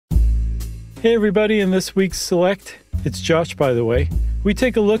Hey everybody, in this week's Select, it's Josh by the way, we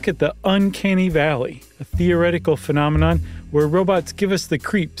take a look at the Uncanny Valley, a theoretical phenomenon where robots give us the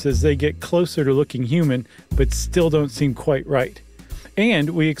creeps as they get closer to looking human, but still don't seem quite right. And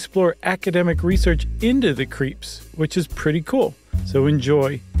we explore academic research into the creeps, which is pretty cool. So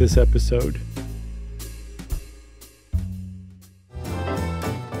enjoy this episode.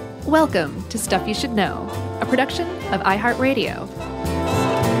 Welcome to Stuff You Should Know, a production of iHeartRadio.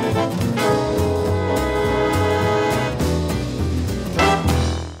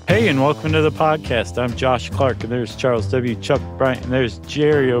 Hey, and welcome to the podcast. I'm Josh Clark, and there's Charles W. Chuck Bryant, and there's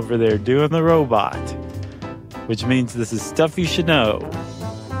Jerry over there doing the robot, which means this is Stuff You Should Know,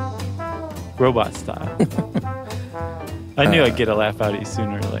 robot style. I knew I'd get a laugh out of you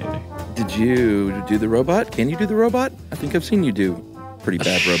sooner or later. Did you do the robot? Can you do the robot? I think I've seen you do pretty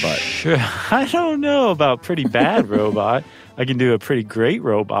bad robot. Sure. I don't know about pretty bad robot. I can do a pretty great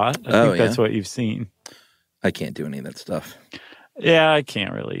robot. I think that's what you've seen. I can't do any of that stuff. Yeah, I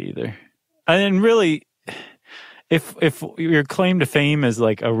can't really either. And really, if your claim to fame is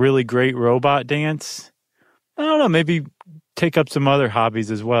like a really great robot dance, I don't know, maybe take up some other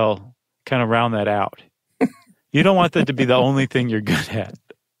hobbies as well, kind of round that out. You don't want that to be the only thing you're good at.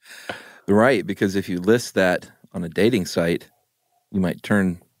 Right, because if you list that on a dating site, you might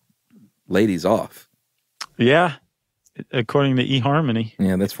turn ladies off. Yeah, according to eHarmony.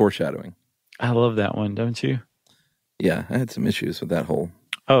 Yeah, that's foreshadowing. I love that one, don't you? Yeah, I had some issues with that whole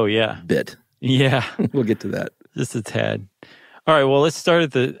bit. Yeah. We'll get to that. Just a tad. All right, well, let's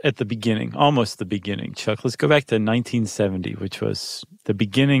start at the beginning, almost the beginning, Chuck. Let's go back to 1970, which was the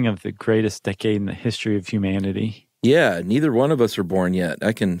beginning of the greatest decade in the history of humanity. Yeah, neither one of us are born yet.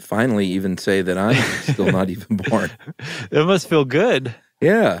 I can finally even say that I'm still not even born. It must feel good.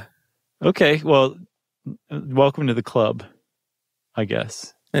 Yeah. Okay, well, welcome to the club, I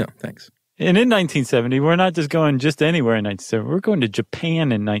guess. Yeah, thanks. And in 1970, we're not just going just anywhere in 1970. We're going to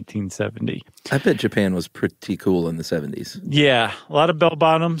Japan in 1970. I bet Japan was pretty cool in the 70s. Yeah, a lot of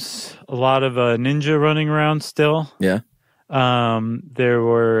bell-bottoms, a lot of ninja running around still. Yeah. There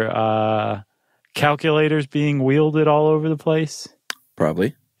were calculators being wielded all over the place.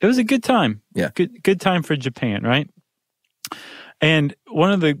 Probably. It was a good time. Yeah. Good time for Japan, right? And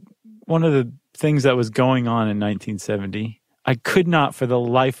one of the things that was going on in 1970, I could not for the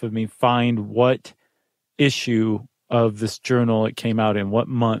life of me find what issue of this journal it came out in, what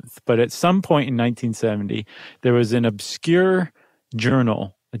month. But at some point in 1970, there was an obscure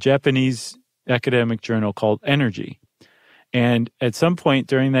journal, a Japanese academic journal called Energy. And at some point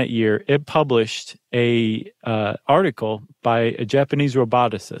during that year, it published a article by a Japanese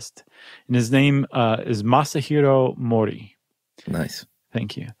roboticist. And his name is Masahiro Mori. Nice.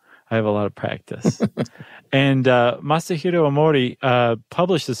 Thank you. I have a lot of practice. And Masahiro Mori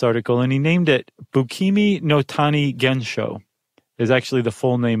published this article, and he named it Bukimi no Tani Gensho, is actually the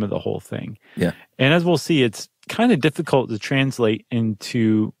full name of the whole thing. Yeah. And as we'll see, it's kind of difficult to translate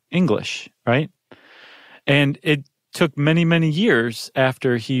into English, right? And it took many, many years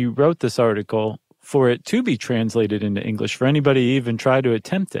after he wrote this article for it to be translated into English, for anybody to even try to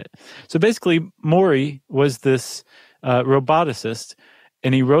attempt it. So basically, Mori was this roboticist,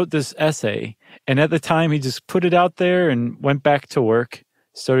 and he wrote this essay, and at the time he just put it out there and went back to work,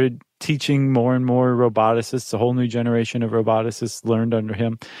 started teaching more and more roboticists. A whole new generation of roboticists learned under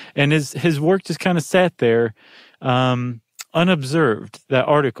him. And his work just kind of sat there unobserved, that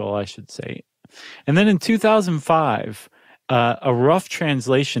article, I should say. And then in 2005, a rough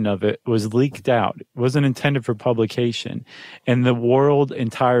translation of it was leaked out. It wasn't intended for publication, and the world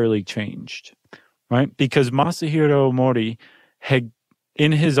entirely changed, right? Because Masahiro Mori had,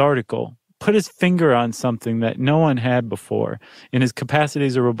 in his article, put his finger on something that no one had before in his capacity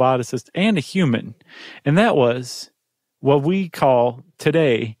as a roboticist and a human. And that was what we call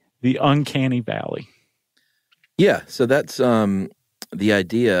today the Uncanny Valley. Yeah, so that's the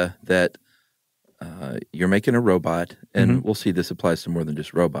idea that you're making a robot, and we'll see this applies to more than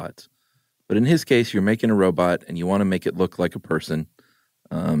just robots. But in his case, you're making a robot, and you want to make it look like a person,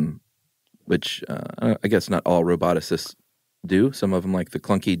 which I guess not all roboticists do. Some of them like the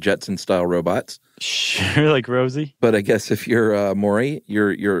clunky Jetson-style robots. Sure, like Rosie. But I guess if you're Mori,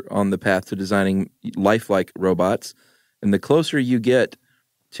 you're on the path to designing lifelike robots. And the closer you get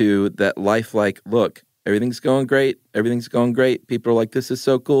to that lifelike look, everything's going great. Everything's going great. People are like, this is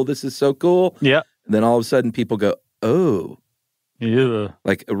so cool. This is so cool. Yeah. And then all of a sudden people go, oh. Yeah.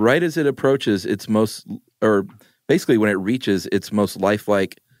 Like right as it approaches its most, or basically when it reaches its most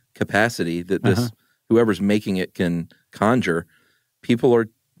lifelike capacity that this whoever's making it can conjure, people are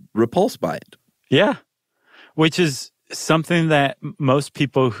repulsed by it. Yeah. Which is something that most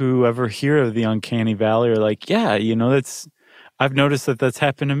people who ever hear of the Uncanny Valley are like, yeah, I've noticed that that's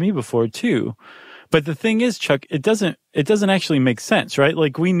happened to me before too. But the thing is, Chuck, it doesn't actually make sense, right?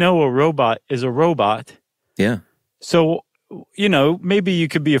 Like, we know a robot is a robot. Yeah. So, maybe you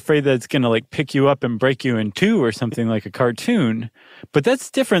could be afraid that it's going to like pick you up and break you in two or something like a cartoon. But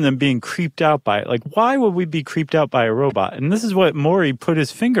that's different than being creeped out by it. Like, why would we be creeped out by a robot? And this is what Mori put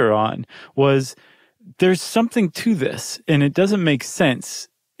his finger on, was there's something to this and it doesn't make sense.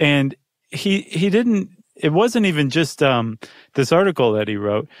 And he didn't, it wasn't even just this article that he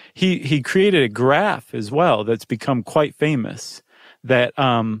wrote. He created a graph as well that's become quite famous that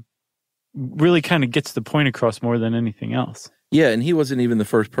really kind of gets the point across more than anything else. Yeah, and he wasn't even the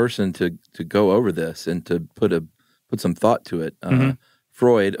first person to go over this and to put some thought to it.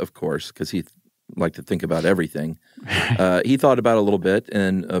 Freud, of course, because he liked to think about everything. He thought about it a little bit,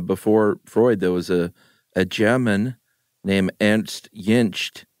 and before Freud, there was a German named Ernst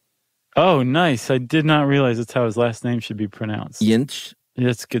Jentsch. Oh, nice. I did not realize that's how his last name should be pronounced. Jentsch.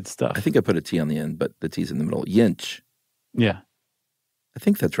 That's good stuff. I think I put a T on the end, but the T's in the middle. Jentsch. Yeah. I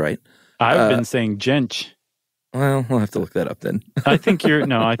think that's right. I've been saying Jentsch. Well, we'll have to look that up then. I think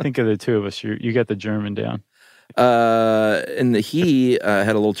I think of the two of us, you got the German down. And he had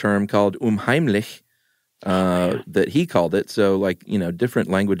a little term called unheimlich that he called it. So, like, different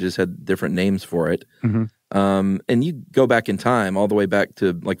languages had different names for it. And you go back in time, all the way back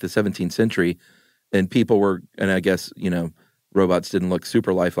to like the 17th century, and people were, and I guess, robots didn't look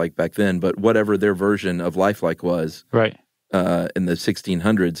super lifelike back then, but whatever their version of lifelike was, right, in the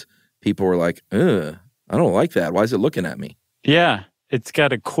 1600s, people were like, ugh, I don't like that. Why is it looking at me? Yeah, it's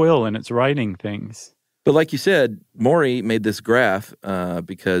got a quill and it's writing things. But like you said, Mori made this graph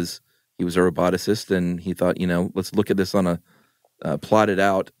because he was a roboticist, and he thought, let's look at this on a plotted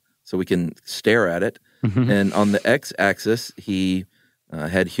out so we can stare at it. And on the x-axis, he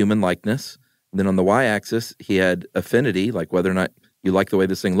had human likeness. And then on the y-axis, he had affinity, like whether or not you like the way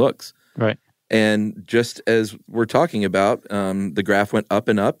this thing looks. Right. And just as we're talking about, the graph went up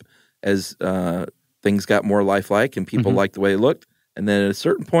and up as things got more lifelike and people liked the way it looked. And then at a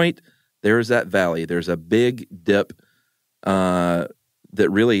certain point, there's that valley. There's a big dip that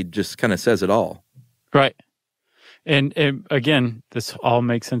really just kind of says it all. Right. And again, this all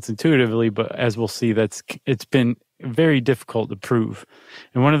makes sense intuitively, but as we'll see, it's been very difficult to prove.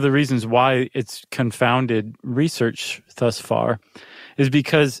 And one of the reasons why it's confounded research thus far is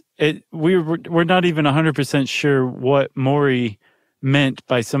because we're not even 100% sure what Mori meant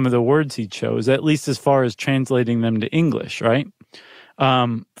by some of the words he chose, at least as far as translating them to English, right?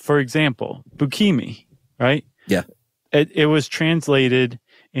 For example, bukimi, right? Yeah. It was translated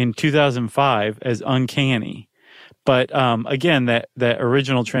in 2005 as uncanny. But again, that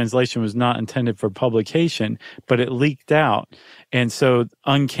original translation was not intended for publication, but it leaked out. And so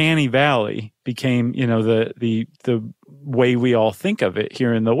Uncanny Valley became, the way we all think of it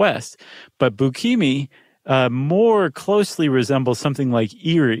here in the West. But bukimi more closely resembles something like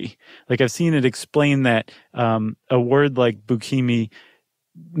eerie. Like, I've seen it explain that a word like bukimi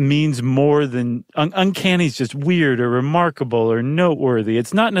means more than uncanny is just weird or remarkable or noteworthy.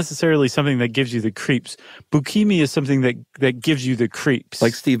 It's not necessarily something that gives you the creeps. Bukimi is something that gives you the creeps.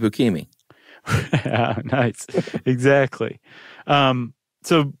 Like Steve Buscemi. Nice. Exactly.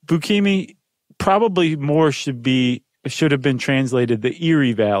 So bukimi probably more should have been translated the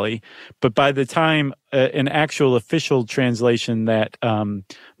Erie Valley, but by the time an actual official translation that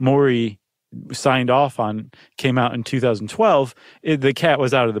Mori signed off on came out in 2012, the cat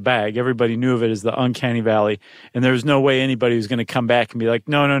was out of the bag. Everybody knew of it as the Uncanny Valley, and there was no way anybody was going to come back and be like,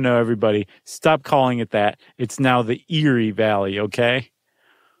 no, everybody, stop calling it that. It's now the Erie Valley, okay?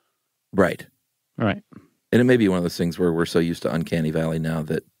 Right. And it may be one of those things where we're so used to Uncanny Valley now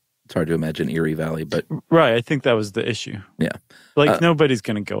that it's hard to imagine Erie Valley, but... Right, I think that was the issue. Yeah. Like, nobody's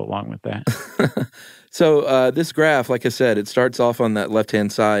going to go along with that. So this graph, like I said, it starts off on that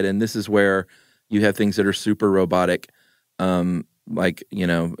left-hand side, and this is where you have things that are super robotic, like,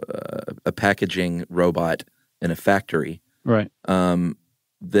 a packaging robot in a factory. Right.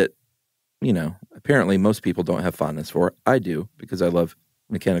 That, apparently most people don't have fondness for. I do, because I love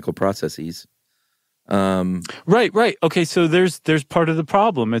mechanical processes. Right. Okay, so there's part of the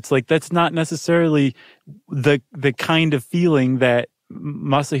problem. It's like that's not necessarily the kind of feeling that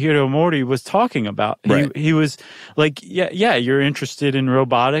Masahiro Mori was talking about. Right. He was like, yeah, you're interested in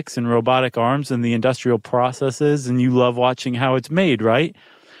robotics and robotic arms and the industrial processes, and you love watching how it's made, right?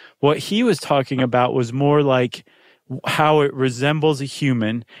 What he was talking about was more like how it resembles a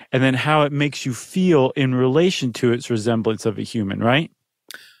human and then how it makes you feel in relation to its resemblance of a human, right?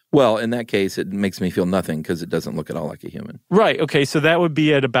 Well, in that case, it makes me feel nothing because it doesn't look at all like a human. Right. Okay. So that would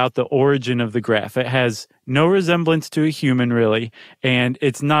be at about the origin of the graph. It has no resemblance to a human, really, and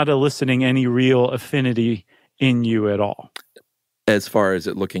it's not eliciting any real affinity in you at all. As far as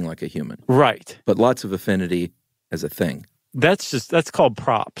it looking like a human. Right. But lots of affinity as a thing. That's called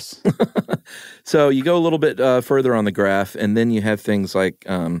props. So you go a little bit further on the graph, and then you have things like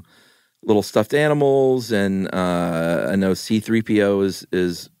little stuffed animals, and I know C-3PO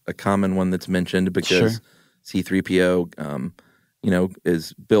is a common one that's mentioned because C-3PO,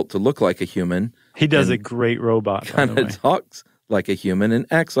 is built to look like a human. He does a great robot, kind of talks like a human and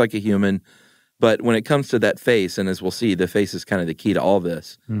acts like a human. But when it comes to that face, and as we'll see, the face is kind of the key to all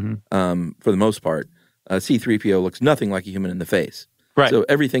this, for the most part. C-3PO looks nothing like a human in the face. Right. So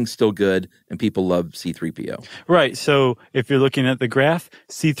everything's still good, and people love C-3PO. Right. So if you're looking at the graph,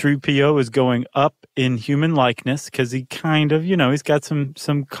 C-3PO is going up in human likeness because he kind of, he's got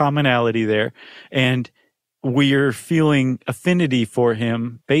some commonality there. And we're feeling affinity for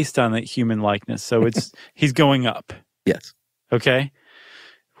him based on that human likeness. So he's going up. Yes. Okay.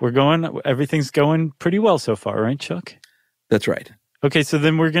 Everything's going pretty well so far, right, Chuck? That's right. Okay, so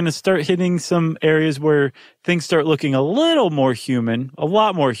then we're going to start hitting some areas where things start looking a little more human, a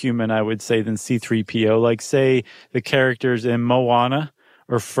lot more human, I would say, than C-3PO. Like, say, the characters in Moana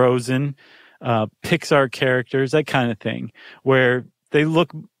or Frozen, Pixar characters, that kind of thing, where they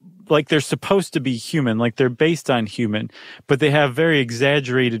look like they're supposed to be human, like they're based on human, but they have very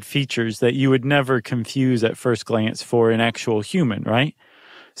exaggerated features that you would never confuse at first glance for an actual human, right?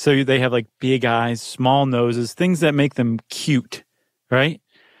 So they have like big eyes, small noses, things that make them cute. Right?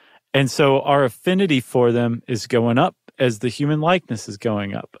 And so our affinity for them is going up as the human likeness is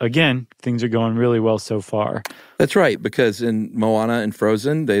going up. Again, things are going really well so far. That's right, because in Moana and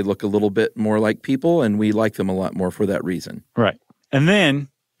Frozen, they look a little bit more like people, and we like them a lot more for that reason. Right. And then,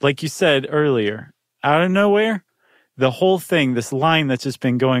 like you said earlier, out of nowhere, the whole thing, this line that's just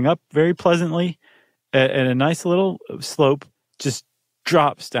been going up very pleasantly at a nice little slope, just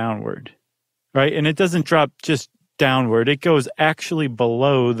drops downward. Right? And it doesn't drop just downward. It goes actually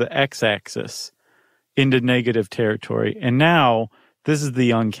below the x-axis into negative territory. And now this is the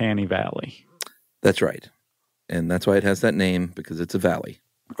Uncanny Valley. That's right. And that's why it has that name, because it's a valley.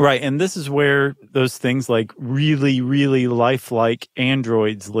 Right. And this is where those things like really, really lifelike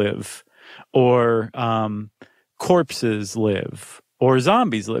androids live, or corpses live, or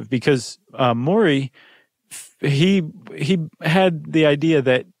zombies live. Because Mori, he had the idea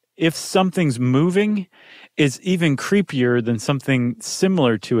that if something's moving, it's even creepier than something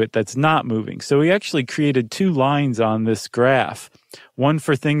similar to it that's not moving. So he actually created two lines on this graph, one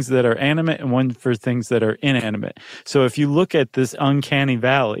for things that are animate and one for things that are inanimate. So if you look at this Uncanny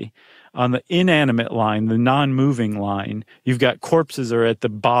Valley, on the inanimate line, the non-moving line, you've got corpses are at the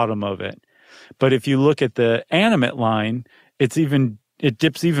bottom of it. But if you look at the animate line, it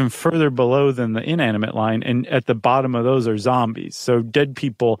dips even further below than the inanimate line, and at the bottom of those are zombies. So dead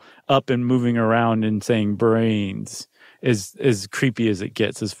people up and moving around and saying brains is as creepy as it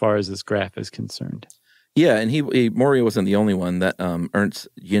gets as far as this graph is concerned. Yeah, and Mori wasn't the only one. That Ernst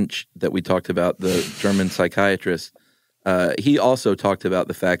Jentsch that we talked about, the German psychiatrist, he also talked about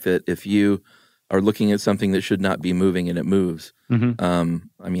the fact that if you are looking at something that should not be moving and it moves,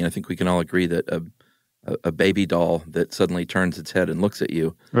 I think we can all agree that a baby doll that suddenly turns its head and looks at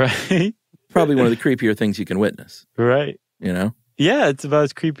you. Right. Probably one of the creepier things you can witness. Right. Yeah, it's about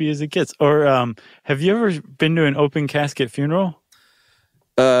as creepy as it gets. Or have you ever been to an open casket funeral?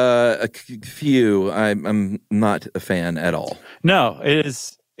 A few. I'm not a fan at all. No, it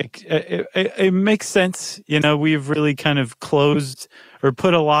is. It makes sense. We've really kind of closed or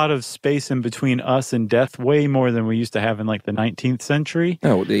put a lot of space in between us and death, way more than we used to have in like the 19th century.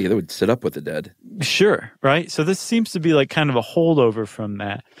 No, they would sit up with the dead. Sure, right? So this seems to be like kind of a holdover from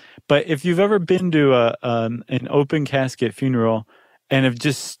that. But if you've ever been to an open casket funeral and have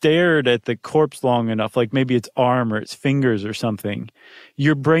just stared at the corpse long enough, like maybe its arm or its fingers or something,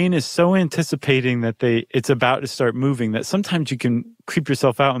 your brain is so anticipating that it's about to start moving that sometimes you can creep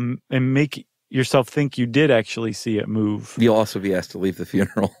yourself out and make yourself think you did actually see it move. You'll also be asked to leave the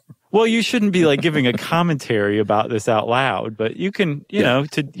funeral. Well, you shouldn't be like giving a commentary about this out loud, but you can,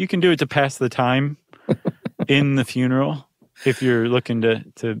 you can do it to pass the time in the funeral if you're looking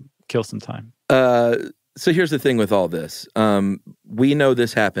to kill some time. So here's the thing with all this. We know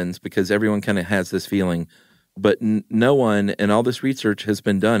this happens because everyone kind of has this feeling, but no one, and all this research has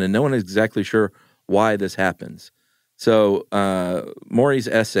been done, and no one is exactly sure why this happens. So Mori's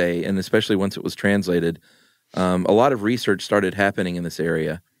essay, and especially once it was translated, a lot of research started happening in this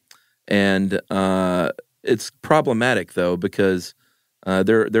area. And it's problematic, though, because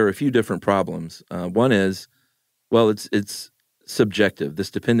There are a few different problems. One is, well, it's subjective.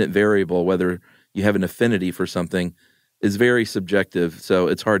 This dependent variable, whether you have an affinity for something, is very subjective. So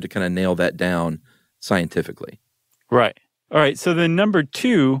it's hard to kind of nail that down scientifically. Right. All right. So then number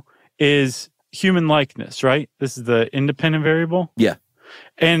 2 is human likeness, right? This is the independent variable. Yeah.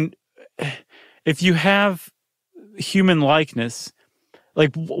 And if you have human likeness,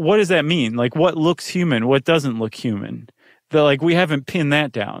 like what does that mean? Like what looks human? What doesn't look human? We haven't pinned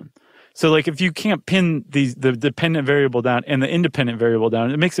that down. So like if you can't pin the dependent variable down and the independent variable down,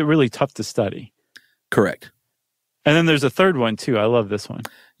 it makes it really tough to study. Correct. And then there's a third one too. I love this one.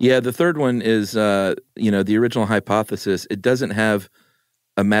 Yeah, the third one is, the original hypothesis. It doesn't have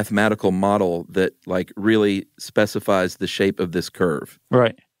a mathematical model that like really specifies the shape of this curve.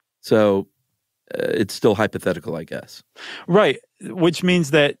 Right. So it's still hypothetical, I guess. Right. Which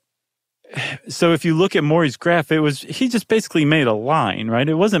means that, so if you look at Mori's graph, he just basically made a line, right?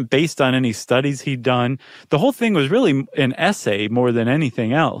 It wasn't based on any studies he'd done. The whole thing was really an essay more than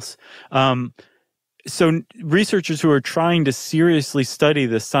anything else. So researchers who are trying to seriously study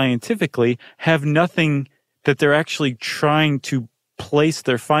this scientifically have nothing that they're actually trying to place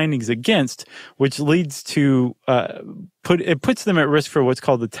their findings against, which leads to puts them at risk for what's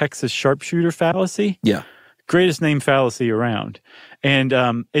called the Texas sharpshooter fallacy. Yeah. Greatest name fallacy around. And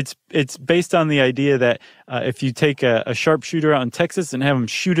it's based on the idea that if you take a sharpshooter out in Texas and have them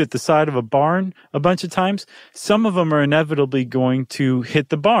shoot at the side of a barn a bunch of times, some of them are inevitably going to hit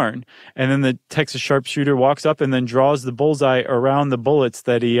the barn. And then the Texas sharpshooter walks up and then draws the bullseye around the bullets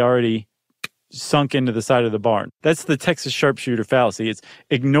that he already sunk into the side of the barn. That's the Texas sharpshooter fallacy. It's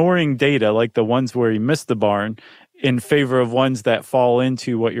ignoring data like the ones where he missed the barn in favor of ones that fall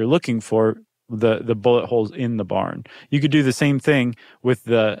into what you're looking for, the bullet holes in the barn. You could do the same thing with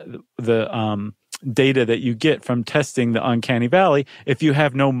the data that you get from testing the Uncanny Valley if you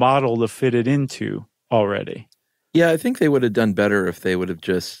have no model to fit it into already. Yeah, I think they would have done better if they would have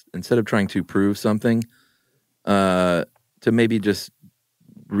just, instead of trying to prove something, to maybe just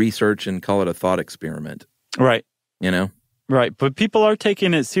research and call it a thought experiment. Right. Right. But people are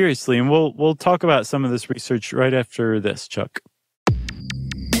taking it seriously, and we'll talk about some of this research right after this, Chuck.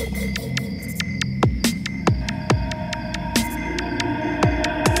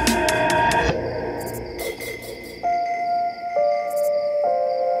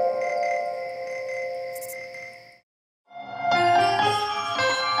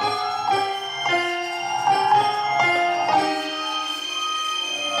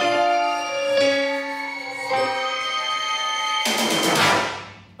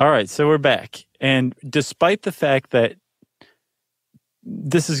 All right, so we're back. And despite the fact that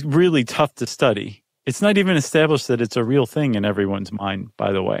this is really tough to study, it's not even established that it's a real thing in everyone's mind,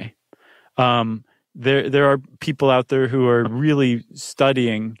 by the way. There are people out there who are really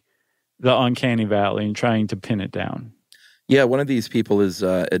studying the Uncanny Valley and trying to pin it down. Yeah, one of these people is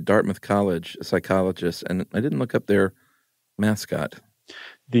at Dartmouth College, a psychologist, and I didn't look up their mascot.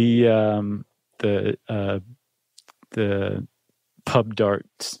 The pub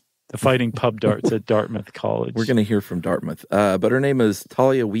darts, the fighting pub darts at Dartmouth College. We're going to hear from Dartmouth. But her name is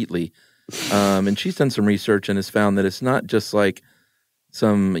Talia Wheatley, and she's done some research and has found that it's not just like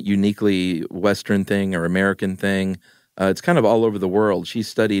some uniquely Western thing or American thing. It's kind of all over the world. She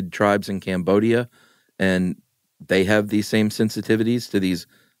studied tribes in Cambodia, and they have these same sensitivities to these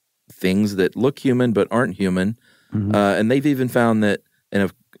things that look human but aren't human. Mm-hmm. And they've even found that,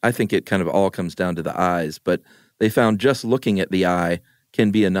 and I think it kind of all comes down to the eyes, but they found just looking at the eye can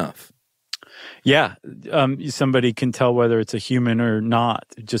be enough. Yeah. Somebody can tell whether it's a human or not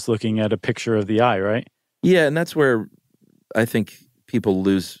just looking at a picture of the eye, right? Yeah, and that's where I think people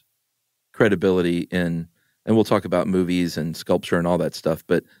lose credibility in, and we'll talk about movies and sculpture and all that stuff,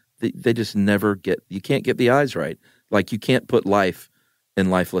 but they just never you can't get the eyes right. Like you can't put life in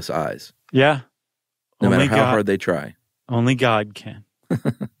lifeless eyes. Yeah. No matter how hard they try. Only God can.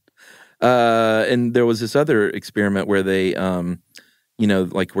 And there was this other experiment where they,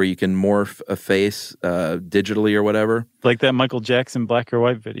 like where you can morph a face digitally or whatever. Like that Michael Jackson black or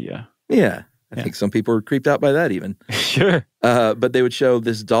white video. Yeah. I think some people were creeped out by that even. Sure. But they would show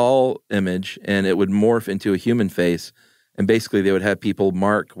this doll image and it would morph into a human face. And basically they would have people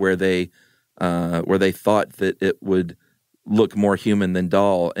mark where they thought that it would look more human than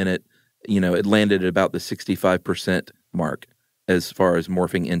doll. And it landed at about the 65% mark as far as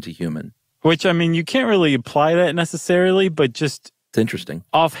morphing into human. Which, I mean, you can't really apply that necessarily, but just... It's interesting.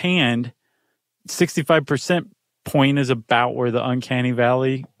 Offhand, 65% point is about where the Uncanny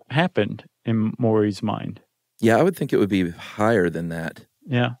Valley happened in Mori's mind. Yeah, I would think it would be higher than that.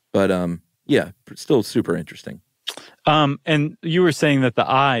 Yeah. But, still super interesting. And you were saying that the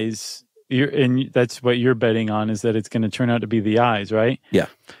eyes, and that's what you're betting on, is that it's going to turn out to be the eyes, right? Yeah.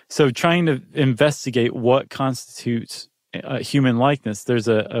 So trying to investigate what constitutes human likeness, there's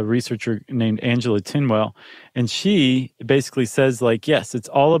a researcher named Angela Tinwell, and she basically says, like, yes, it's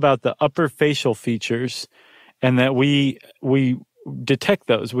all about the upper facial features, and that we detect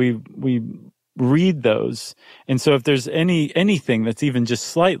those, we read those, and so if there's anything that's even just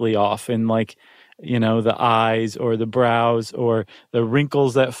slightly off in, like, you know, the eyes or the brows or the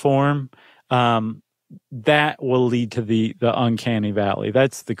wrinkles that form, that will lead to the uncanny valley.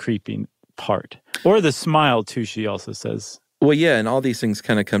 That's the creepy part. Or the smile, too, she also says. Well, yeah, and all these things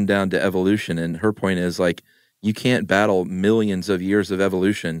kind of come down to evolution, and her point is, like, you can't battle millions of years of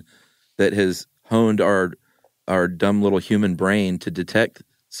evolution that has honed our dumb little human brain to detect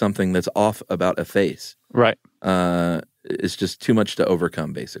something that's off about a face. Right. It's just too much to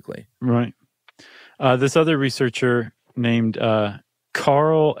overcome, basically. Right. This other researcher named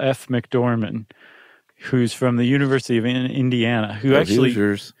Carl F. McDorman, who's from the University of Indiana, who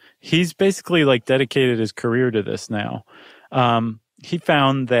he's basically like dedicated his career to this now. He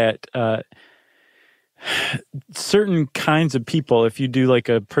found that certain kinds of people, if you do like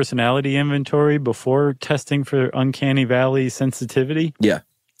a personality inventory before testing for uncanny valley sensitivity,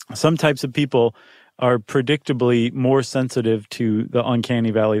 some types of people are predictably more sensitive to the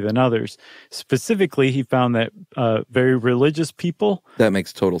uncanny valley than others. Specifically, he found that very religious people. That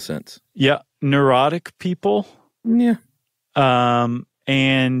makes total sense. Yeah. Neurotic people. Yeah.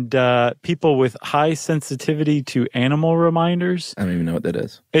 And people with high sensitivity to animal reminders. I don't even know what that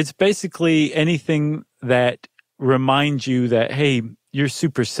is. It's basically anything that reminds you that, hey, you're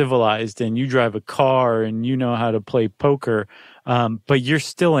super civilized and you drive a car and you know how to play poker, but you're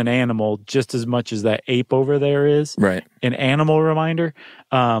still an animal just as much as that ape over there is. Right. An animal reminder.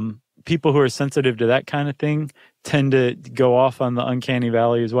 People who are sensitive to that kind of thing tend to go off on the uncanny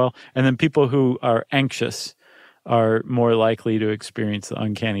valley as well. And then people who are anxious are more likely to experience the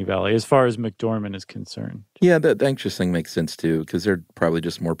uncanny valley, as far as McDorman is concerned. Yeah, the anxious thing makes sense too, because they're probably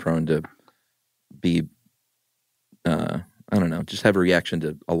just more prone to be, I don't know, just have a reaction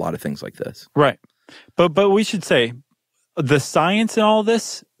to a lot of things like this. Right. But we should say, the science in all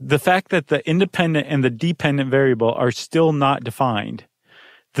this, the fact that the independent and the dependent variable are still not defined.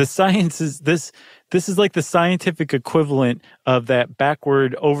 The science is this is like the scientific equivalent of that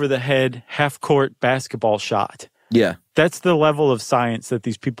backward, over the head, half court basketball shot. Yeah. That's the level of science that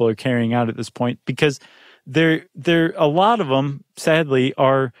these people are carrying out at this point, because they're a lot of them, sadly,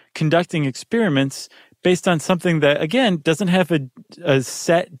 are conducting experiments based on something that, again, doesn't have a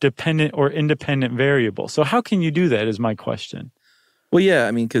set dependent or independent variable. So how can you do that is my question. Well, yeah,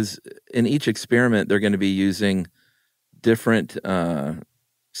 I mean, because in each experiment, they're going to be using different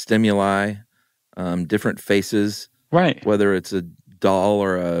stimuli, different faces. Right. Whether it's a doll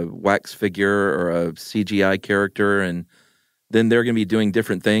or a wax figure or a CGI character, and then they're going to be doing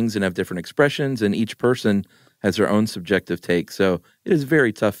different things and have different expressions, and each person has their own subjective take. So it is a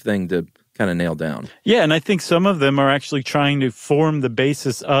very tough thing to kind of nail down. Yeah, and I think some of them are actually trying to form the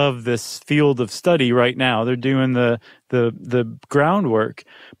basis of this field of study right now. They're doing the groundwork,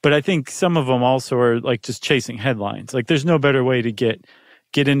 but I think some of them also are like just chasing headlines. Like, there's no better way to get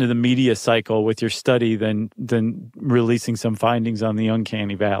into the media cycle with your study than releasing some findings on the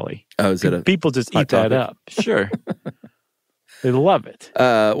uncanny valley. Oh, is it people just eat that up? Sure. They love it.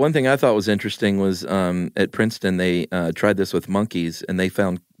 One thing I thought was interesting was at Princeton, they tried this with monkeys, and they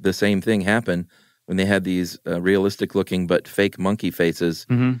found the same thing happen when they had these realistic-looking but fake monkey faces.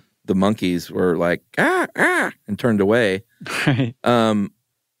 Mm-hmm. The monkeys were like, ah, ah, and turned away. Right.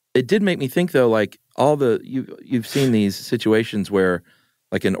 It did make me think, though, like you've seen these situations where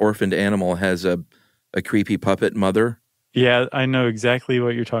like an orphaned animal has a creepy puppet mother. Yeah, I know exactly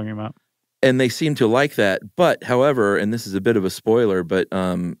what you're talking about. And they seem to like that. But, however, and this is a bit of a spoiler, but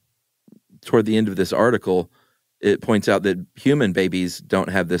toward the end of this article, it points out that human babies don't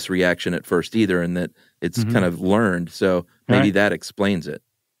have this reaction at first either, and that it's kind of learned. So maybe that explains it.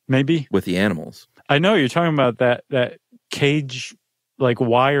 Maybe. With the animals. I know you're talking about that cage, like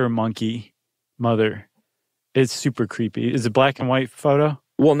wire monkey mother. It's super creepy. Is it black and white photo?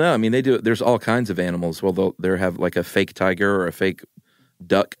 Well, no. I mean, they do. There's all kinds of animals. Well, they'll have like a fake tiger or a fake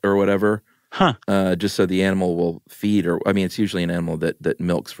duck or whatever. Huh. Just so the animal will feed, or I mean, it's usually an animal that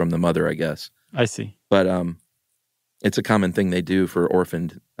milks from the mother, I guess. I see. But it's a common thing they do for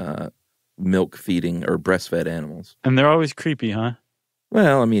orphaned milk feeding or breastfed animals. And they're always creepy, huh?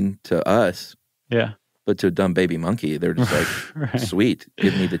 Well, I mean, to us. Yeah. But to a dumb baby monkey, they're just like, sweet,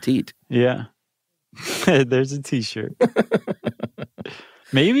 give me the teat. Yeah. There's a t-shirt.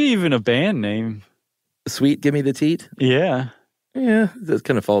 Maybe even a band name. Sweet, give me the teat? Yeah. Yeah, that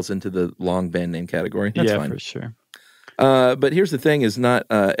kind of falls into the long band name category. That's fine. For sure. But here's the thing is not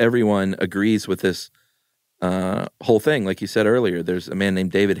everyone agrees with this whole thing. Like you said earlier, there's a man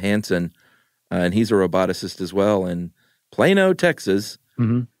named David Hansen, and he's a roboticist as well in Plano, Texas.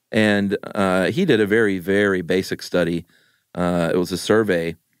 Mm-hmm. And he did a very, very basic study. It was a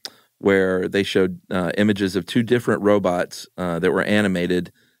survey where they showed images of two different robots that were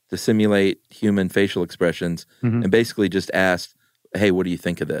animated to simulate human facial expressions, and basically just asked, hey, what do you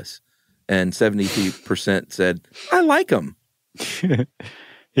think of this? And 72% said, I like them.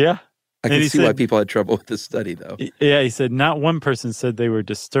 Yeah. I can see why people had trouble with this study, though. Yeah, he said not one person said they were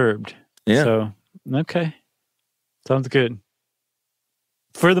disturbed. Yeah. So, okay. Sounds good.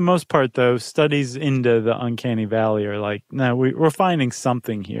 For the most part, though, studies into the Uncanny Valley are like, no, we're finding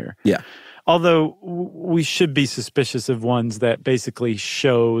something here. Yeah. Although we should be suspicious of ones that basically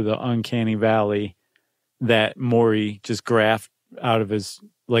show the Uncanny Valley that Mori just graphed out of his,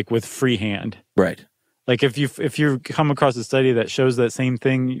 like, with freehand. Right. Like, if you come across a study that shows that same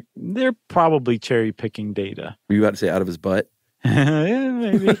thing, they're probably cherry picking data. Were you about to say out of his butt? Yeah,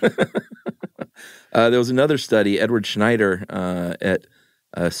 maybe. There was another study, Edward Schneider at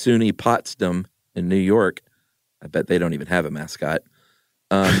SUNY Potsdam in New York. I bet they don't even have a mascot.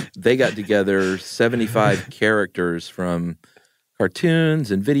 They got together 75 characters from cartoons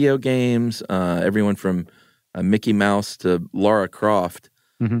and video games, everyone from Mickey Mouse to Lara Croft,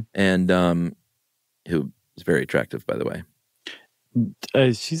 and who is very attractive, by the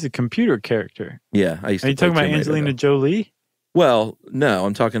way. She's a computer character. Yeah, I used to. Are you talking about Angelina Jolie? Well, no,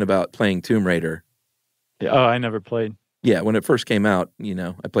 I'm talking about playing Tomb Raider. Oh, I never played. Yeah, when it first came out,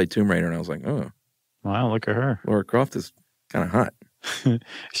 I played Tomb Raider, and I was like, oh, wow, look at her. Lara Croft is kind of hot.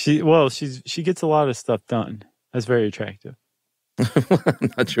 She gets a lot of stuff done. That's very attractive.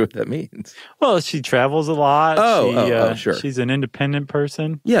 I'm not sure what that means. Well, she travels a lot. Sure. She's an independent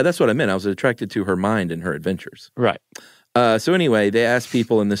person. Yeah, that's what I meant. I was attracted to her mind and her adventures. Right. So anyway, they asked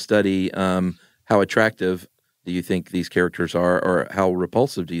people in this study, how attractive do you think these characters are, or how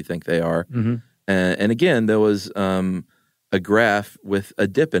repulsive do you think they are? Mm-hmm. And again, there was a graph with a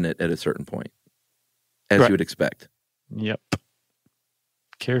dip in it at a certain point, as you would expect. Yep.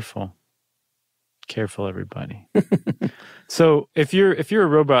 Careful, everybody. So if you're a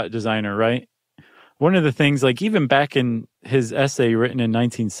robot designer, right? One of the things, like even back in his essay written in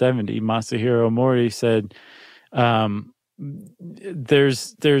 1970, Masahiro Mori said,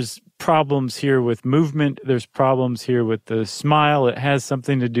 there's problems here with movement. There's problems here with the smile. It has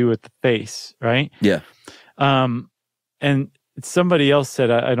something to do with the face, right? Yeah. And somebody else said,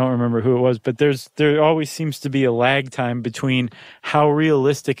 I don't remember who it was, but there always seems to be a lag time between how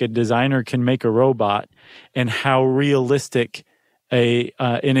realistic a designer can make a robot and how realistic an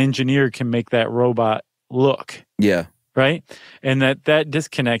engineer can make that robot look. Yeah. Right? And that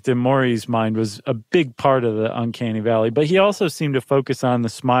disconnect in Mori's mind was a big part of the Uncanny Valley. But he also seemed to focus on the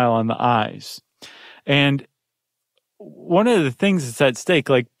smile on the eyes. And one of the things that's at stake,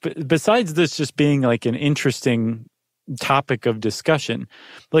 like besides this just being like an interesting topic of discussion,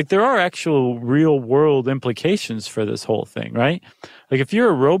 like there are actual real world implications for this whole thing, right? Like if you're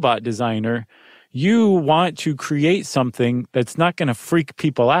a robot designer, you want to create something that's not going to freak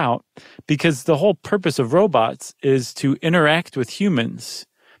people out, because the whole purpose of robots is to interact with humans,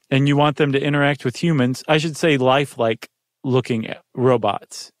 and you want them to interact with humans. I should say lifelike looking at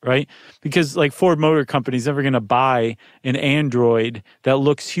robots, right? Because like Ford Motor Company's never going to buy an android that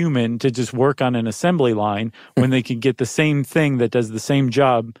looks human to just work on an assembly line when they can get the same thing that does the same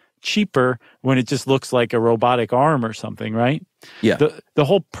job cheaper when it just looks like a robotic arm or something, right? Yeah. The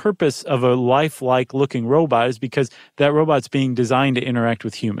whole purpose of a lifelike looking robot is because that robot's being designed to interact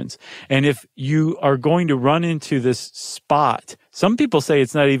with humans. And if you are going to run into this spot, some people say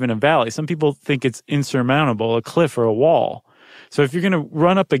it's not even a valley. Some people think it's insurmountable, a cliff or a wall. So if you're going to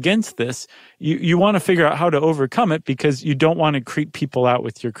run up against this, you want to figure out how to overcome it, because you don't want to creep people out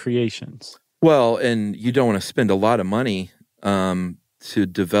with your creations. Well, and you don't want to spend a lot of money to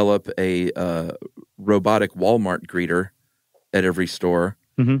develop a robotic Walmart greeter at every store,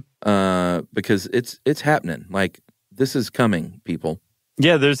 because it's happening. Like, this is coming, people.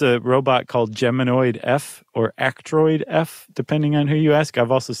 Yeah, there's a robot called Geminoid F or Actroid F, depending on who you ask.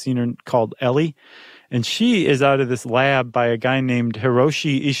 I've also seen her called Ellie, and she is out of this lab by a guy named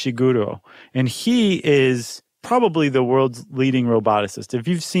Hiroshi Ishiguro, and he is probably the world's leading roboticist. If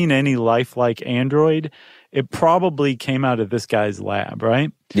you've seen any lifelike android, it probably came out of this guy's lab,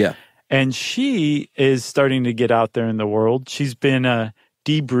 right? Yeah. And she is starting to get out there in the world. She's been a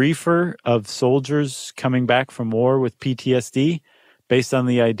debriefer of soldiers coming back from war with PTSD, based on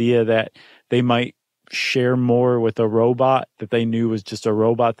the idea that they might share more with a robot that they knew was just a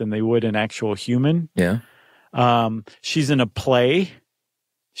robot than they would an actual human. Yeah. She's in a play.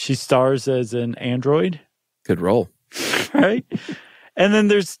 She stars as an android. Good role. Right? And then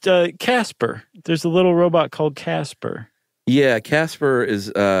there's Casper. There's a little robot called Casper. Yeah, Casper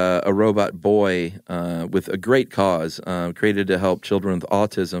is a robot boy with a great cause, created to help children with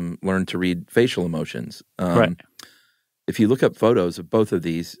autism learn to read facial emotions. Right. If you look up photos of both of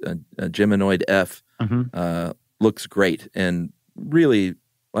these, Geminoid F looks great, and really,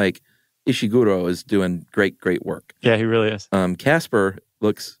 like, Ishiguro is doing great work. Yeah, he really is. Casper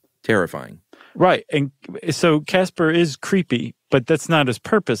looks terrifying. Right. And so Casper is creepy, but that's not his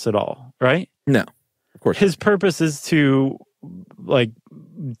purpose at all, right? No, of course his purpose is to, like,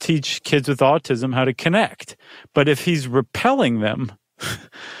 teach kids with autism how to connect. But if he's repelling them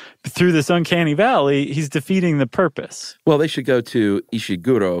through this uncanny valley, he's defeating the purpose. Well, they should go to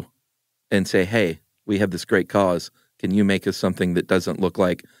Ishiguro and say, hey, we have this great cause. Can you make us something that doesn't look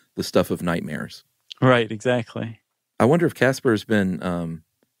like the stuff of nightmares? Right, exactly. I wonder if Casper's been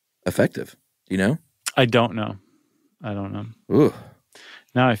effective. Do you know? I don't know. Ooh.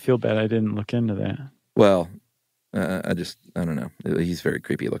 Now I feel bad I didn't look into that. Well, I don't know. He's very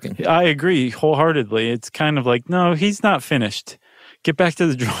creepy looking. I agree wholeheartedly. It's kind of like, no, he's not finished. Get back to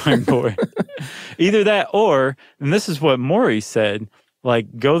the drawing board. Either that or, and this is what Mori said,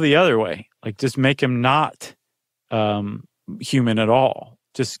 like, go the other way. Like, just make him not human at all.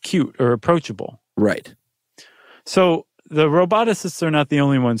 Just cute or approachable. Right. So the roboticists are not the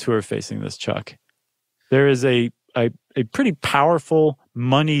only ones who are facing this, Chuck. There is a pretty powerful,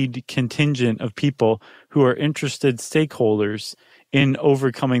 moneyed contingent of people who are interested stakeholders in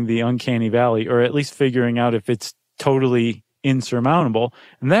overcoming the uncanny valley, or at least figuring out if it's totally insurmountable,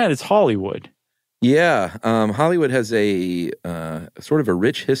 and that is Hollywood. Yeah, Hollywood has a sort of a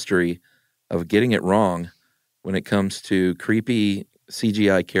rich history of getting it wrong when it comes to creepy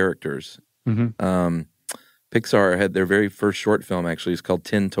CGI characters. Mm-hmm. Pixar had their very first short film, actually. It's called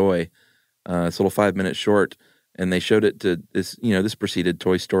Tin Toy. It's a little 5-minute short, and they showed it to this. This preceded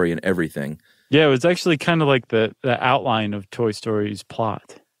Toy Story and everything. Yeah, it was actually kind of like the outline of Toy Story's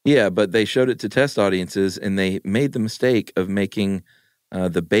plot. Yeah, but they showed it to test audiences, and they made the mistake of making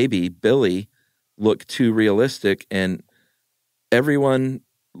the baby, Billy, look too realistic, and everyone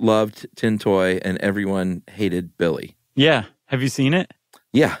loved Tin Toy, and everyone hated Billy. Yeah. Have you seen it?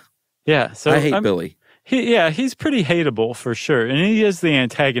 Yeah. Yeah. So I hate Billy. He's pretty hateable for sure. And he is the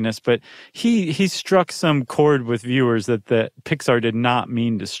antagonist, but he struck some chord with viewers that Pixar did not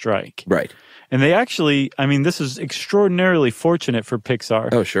mean to strike. Right. And they actually, I mean, this is extraordinarily fortunate for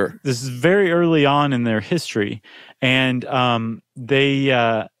Pixar. Oh, sure. This is very early on in their history. And they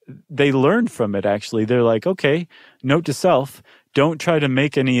learned from it, actually. They're like, okay, note to self, don't try to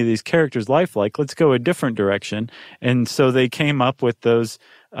make any of these characters lifelike. Let's go a different direction. And so they came up with those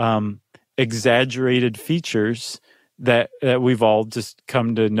exaggerated features that we've all just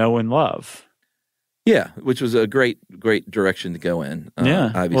come to know and love. Yeah, which was a great direction to go in.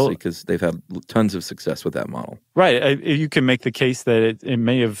 Obviously, because they've had tons of success with that model. Right. You can make the case that it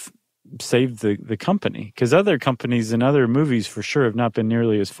may have saved the company, because other companies and other movies for sure have not been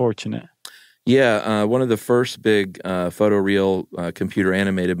nearly as fortunate. Yeah, one of the first big photoreal computer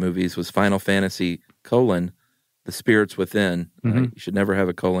animated movies was Final Fantasy: The Spirits Within. Mm-hmm. You should never have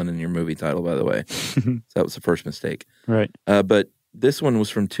a colon in your movie title, by the way. So that was the first mistake. Right. But this one was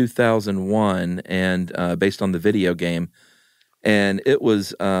from 2001 and based on the video game. And it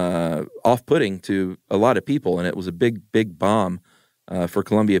was off-putting to a lot of people, and it was a big bomb for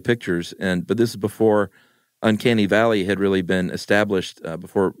Columbia Pictures. But this is before Uncanny Valley had really been established,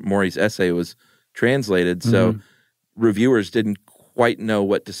 before Mori's essay was translated. So reviewers didn't quite know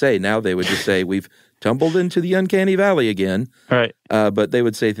what to say. Now they would just say, we've tumbled into the Uncanny Valley again. Right. But they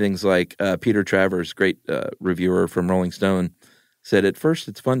would say things like, Peter Travers, great reviewer from Rolling Stone, said, at first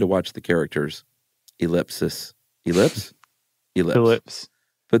it's fun to watch the characters. Ellipsis. Ellipse? Ellipse.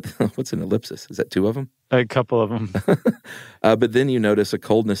 But what's an ellipsis? Is that two of them? A couple of them. But then you notice a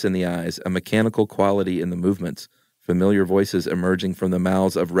coldness in the eyes, a mechanical quality in the movements, familiar voices emerging from the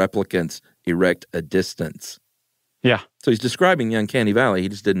mouths of replicants erect a distance. Yeah. So he's describing the Uncanny Valley. He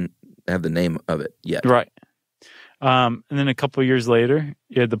just didn't have the name of it yet. Right. And then a couple of years later,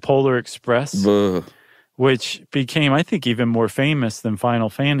 you had the Polar Express, which became, I think, even more famous than Final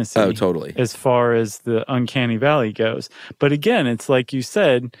Fantasy. Oh, totally. As far as the Uncanny Valley goes. But again, it's like you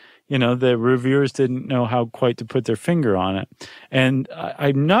said, the reviewers didn't know how quite to put their finger on it. And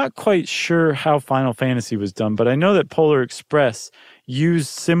I'm not quite sure how Final Fantasy was done, but I know that Polar Express used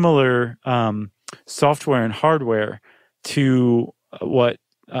similar software and hardware to what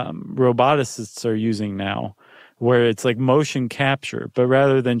roboticists are using now, where it's like motion capture, but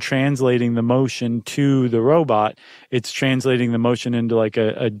rather than translating the motion to the robot, it's translating the motion into like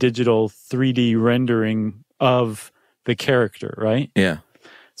a digital 3D rendering of the character, right? Yeah.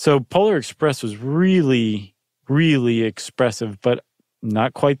 So Polar Express was really, really expressive, but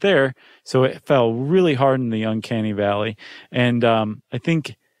not quite there. So it fell really hard in the Uncanny Valley. And I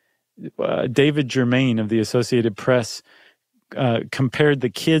think David Germain of the Associated Press compared the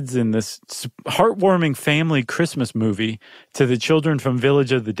kids in this heartwarming family Christmas movie to the children from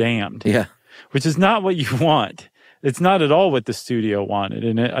Village of the Damned. Yeah. Which is not what you want. It's not at all what the studio wanted.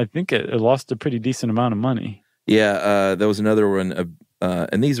 And I think it lost a pretty decent amount of money. Yeah, there was another one.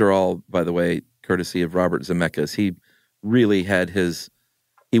 And these are all, by the way, courtesy of Robert Zemeckis. He really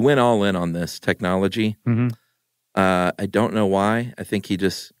he went all in on this technology. Mm-hmm. I don't know why. I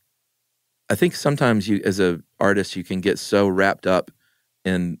think sometimes you, as an artist, you can get so wrapped up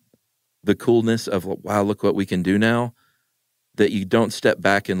in the coolness of, wow, look what we can do now, that you don't step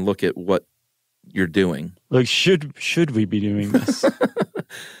back and look at what you're doing. Like, should we be doing this?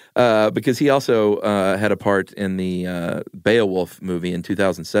 Because he also had a part in the Beowulf movie in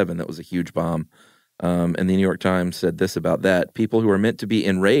 2007 that was a huge bomb. And the New York Times said this about that: people who are meant to be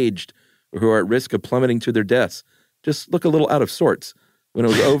enraged or who are at risk of plummeting to their deaths just look a little out of sorts. When it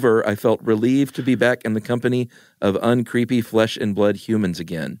was over, I felt relieved to be back in the company of uncreepy flesh and blood humans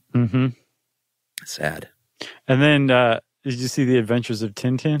again. Mm-hmm. Sad. And then, did you see The Adventures of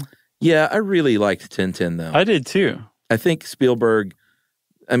Tintin? Yeah, I really liked Tintin, though. I did, too. I think Spielberg,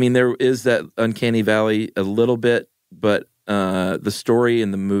 I mean, there is that Uncanny Valley a little bit, but the story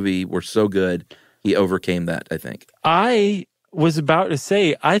and the movie were so good, he overcame that, I think. I was about to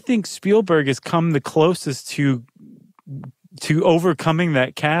say, I think Spielberg has come the closest to overcoming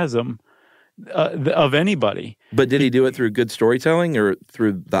that chasm of anybody. But did he do it through good storytelling or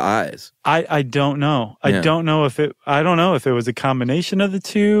through the eyes? I don't know. I don't know if it was a combination of the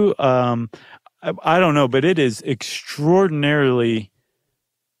two. I don't know, but it is extraordinarily.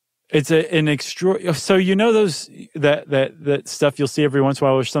 It's an extra. So you know those that stuff you'll see every once in a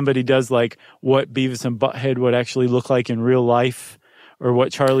while where somebody does like what Beavis and Butthead would actually look like in real life, or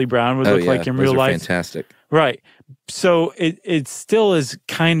what Charlie Brown would look like in real life. Fantastic. Right. So it still is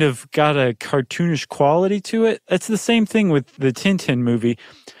kind of got a cartoonish quality to it. It's the same thing with the Tintin movie,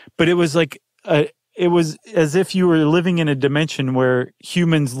 but it was like it was as if you were living in a dimension where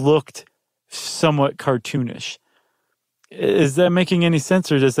humans looked somewhat cartoonish. Is that making any sense,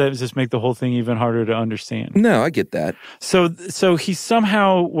 or does that just make the whole thing even harder to understand? No, I get that. So he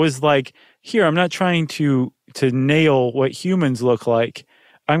somehow was like, here, I'm not trying to nail what humans look like.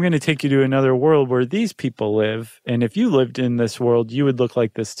 I'm going to take you to another world where these people live, and if you lived in this world, you would look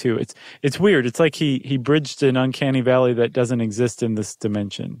like this too. It's weird. It's like he bridged an uncanny valley that doesn't exist in this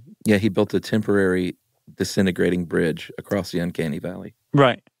dimension. Yeah, he built a temporary disintegrating bridge across the uncanny valley.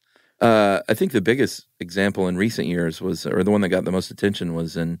 Right. I think the biggest example in recent years was, or the one that got the most attention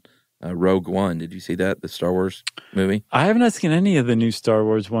was in Rogue One. Did you see that, the Star Wars movie? I have not seen any of the new Star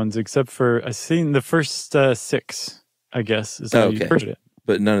Wars ones except for I've seen the first 6, I guess, is how you heard it.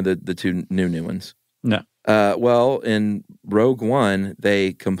 But none of the two new ones. No. Well, in Rogue One,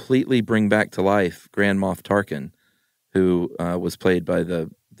 they completely bring back to life Grand Moff Tarkin, who was played by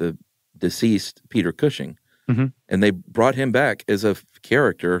the deceased Peter Cushing. Mm-hmm. And they brought him back as a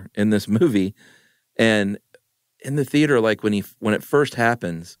character in this movie. And in the theater, like when it first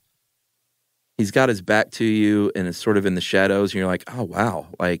happens, he's got his back to you and is sort of in the shadows, and you're like, oh, wow,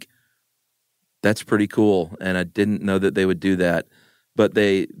 like, that's pretty cool. And I didn't know that they would do that. But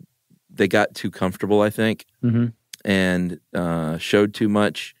they got too comfortable, I think, mm-hmm. and showed too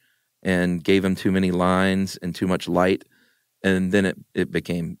much and gave him too many lines and too much light. And then it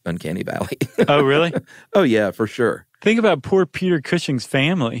became Uncanny Valley. Oh, really? Oh, yeah, for sure. Think about poor Peter Cushing's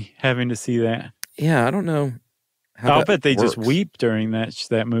family having to see that. Yeah, I don't know how I'll bet they works. just weep during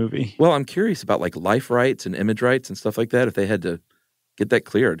that movie. Well, I'm curious about like life rights and image rights and stuff like that, if they had to get that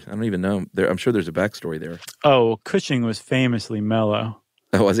cleared. I don't even know. I'm sure there's a backstory there. Oh, Cushing was famously mellow.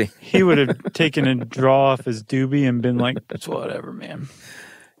 Oh, was he? He would have taken a draw off his doobie and been like, it's whatever, man.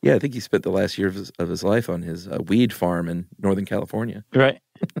 Yeah, I think he spent the last year of his life on his weed farm in Northern California. Right.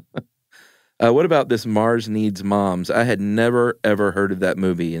 What about this Mars Needs Moms? I had never, ever heard of that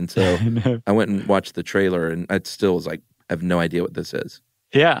movie. And so I went and watched the trailer, and I still was like, I have no idea what this is.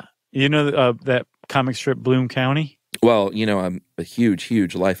 Yeah. You know that comic strip Bloom County? Well, you know, I'm a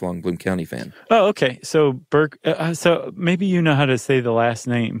huge, lifelong Bloom County fan. Oh, okay. So so maybe you know how to say the last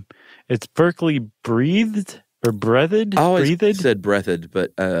name. It's Berkeley Breathed or Breathed? I always Breathed? said Breathed,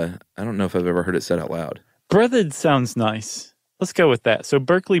 but I don't know if I've ever heard it said out loud. Breathed sounds nice. Let's go with that. So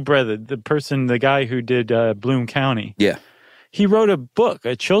Berkeley Breathed, the guy who did Bloom County. Yeah. He wrote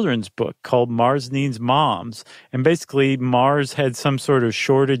a children's book called Mars Needs Moms. And basically, Mars had some sort of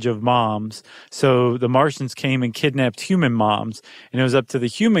shortage of moms. So the Martians came and kidnapped human moms. And it was up to the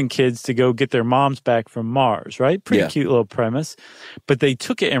human kids to go get their moms back from Mars, right? Pretty cute little premise. But they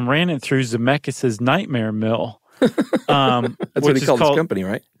took it and ran it through Zemeckis' Nightmare Mill. That's what he called his company,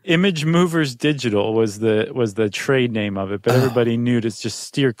 right? Image Movers Digital was the trade name of it. But everybody knew to just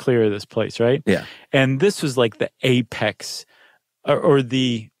steer clear of this place, right? Yeah. And this was like the apex. Or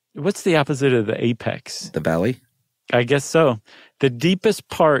what's the opposite of the apex? The valley? I guess so. The deepest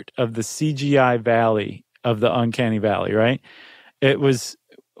part of the CGI valley of the Uncanny Valley, right? It was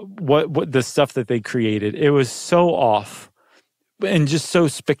what the stuff that they created. It was so off and just so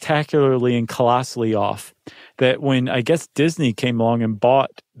spectacularly and colossally off that when I guess Disney came along and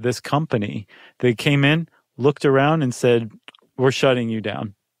bought this company, they came in, looked around and said, "We're shutting you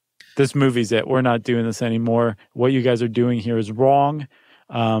down. This movie's it. We're not doing this anymore. What you guys are doing here is wrong,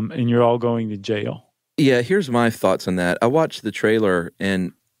 and you're all going to jail." Yeah, here's my thoughts on that. I watched the trailer,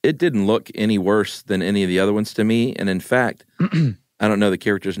 and it didn't look any worse than any of the other ones to me. And in fact, I don't know the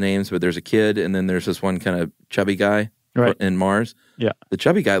characters' names, but there's a kid, and then there's this one kind of chubby guy in Mars. Yeah. The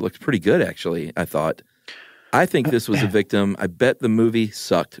chubby guy looked pretty good, actually, I thought. I think this was a victim. I bet the movie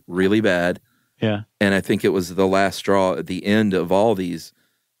sucked really bad. Yeah. And I think it was the last straw at the end of all these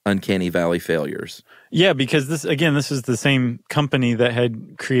Uncanny Valley failures. Yeah, because this is the same company that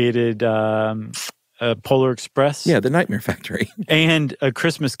had created Polar Express. Yeah, the Nightmare Factory. And A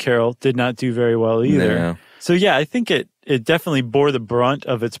Christmas Carol did not do very well either. No. So yeah, I think it definitely bore the brunt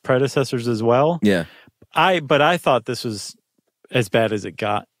of its predecessors as well. Yeah. But I thought this was as bad as it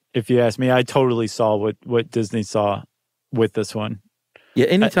got. If you ask me, I totally saw what Disney saw with this one. Yeah,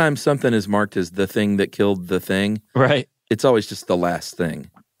 anytime something is marked as the thing that killed the thing, right, it's always just the last thing.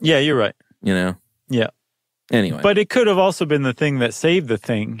 Yeah, you're right. You know? Yeah. Anyway. But it could have also been the thing that saved the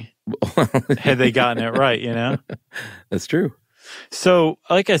thing had they gotten it right, you know? That's true. So,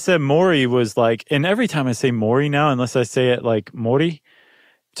 like I said, Mori was like, and every time I say Mori now, unless I say it like Mori,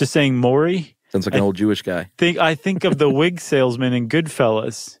 just saying Mori. Sounds like an old Jewish guy. I think of the wig salesman in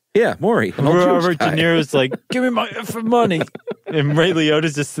Goodfellas. Yeah, Maury. Robert De Niro's like, "Give me my effing money," and Ray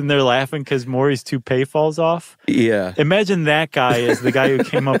Liotta's just sitting there laughing because Maury's toupee falls off. Yeah. Imagine that guy as the guy who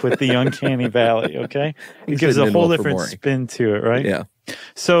came up with the Uncanny Valley. Okay, it gives a whole different spin to it, right? Yeah.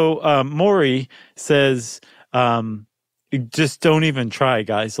 So Maury says, just don't even try,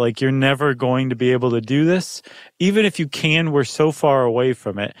 guys. Like, you're never going to be able to do this. Even if you can, we're so far away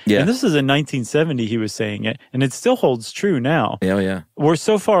from it. Yeah. And this is in 1970 he was saying it, and it still holds true now. Yeah, yeah. We're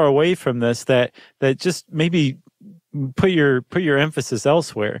so far away from this that just maybe put your emphasis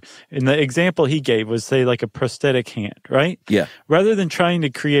elsewhere. And the example he gave was, say, like a prosthetic hand, right? Yeah. Rather than trying to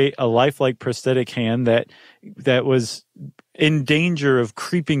create a lifelike prosthetic hand that was in danger of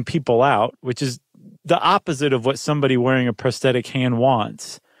creeping people out, which is the opposite of what somebody wearing a prosthetic hand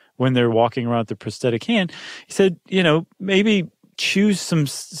wants when they're walking around with a prosthetic hand. He said, maybe choose some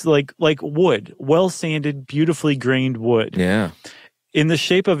like wood, well-sanded, beautifully grained wood. Yeah. In the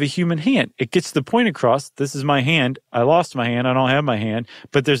shape of a human hand. It gets the point across. This is my hand. I lost my hand. I don't have my hand.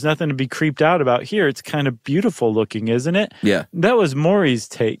 But there's nothing to be creeped out about here. It's kind of beautiful looking, isn't it? Yeah. That was Maury's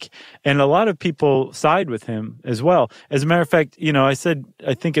take. And a lot of people side with him as well. As a matter of fact, I said,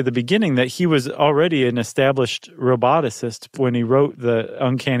 I think at the beginning that he was already an established roboticist when he wrote the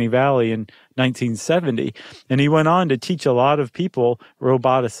Uncanny Valley in 1970. And he went on to teach a lot of people,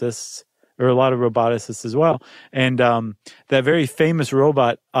 roboticists, or a lot of roboticists as well. And that very famous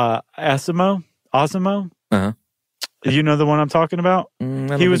robot, Osimo? Uh-huh. You know the one I'm talking about?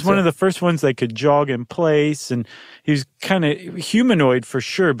 He was one of the first ones that could jog in place, and he was kind of humanoid for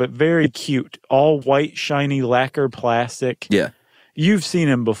sure, but very cute. All white, shiny lacquer plastic. Yeah. You've seen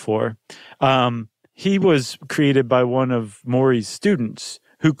him before. He was created by one of Maury's students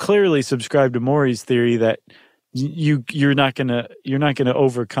who clearly subscribed to Maury's theory that you're not gonna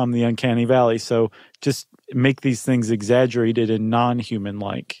overcome the Uncanny Valley. So just make these things exaggerated and non-human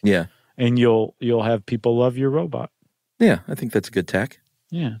like. Yeah. And you'll have people love your robot. Yeah, I think that's a good tack.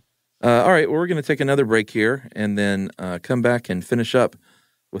 Yeah. All right, well, we're going to take another break here and then come back and finish up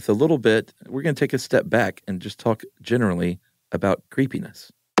with a little bit. We're going to take a step back and just talk generally about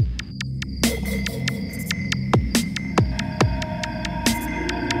creepiness.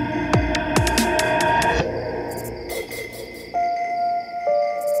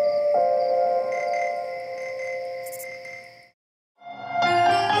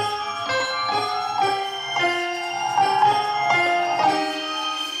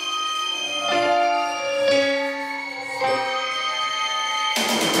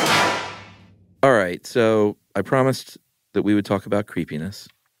 All right, so I promised that we would talk about creepiness.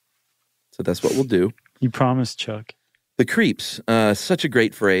 So that's what we'll do. You promised, Chuck. The creeps, such a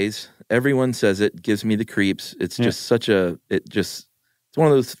great phrase. Everyone says it, gives me the creeps. It's just it's one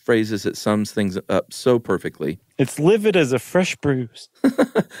of those phrases that sums things up so perfectly. It's livid as a fresh bruise.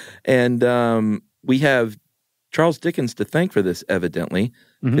 And we have Charles Dickens to thank for this, evidently,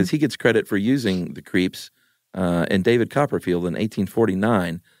 because he gets credit for using the creeps. And David Copperfield in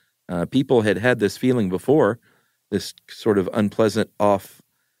 1849. People had this feeling before, this sort of unpleasant off,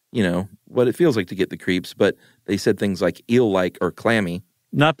 what it feels like to get the creeps, but they said things like eel-like or clammy.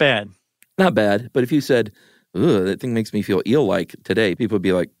 Not bad. Not bad, but if you said, ugh, that thing makes me feel eel-like today, people would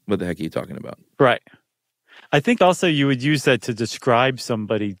be like, what the heck are you talking about? Right. I think also you would use that to describe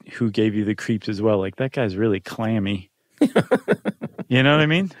somebody who gave you the creeps as well. Like, that guy's really clammy. You know what I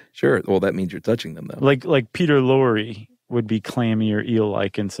mean? Sure. Well, that means you're touching them, though. Like Peter Lorre would be clammy or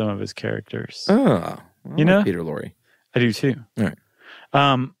eel-like in some of his characters. Oh, you know? Peter Lorre. I do too. All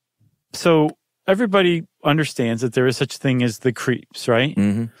right. So everybody understands that there is such thing as the creeps, right?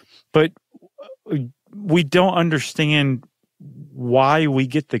 Mm-hmm. But we don't understand why we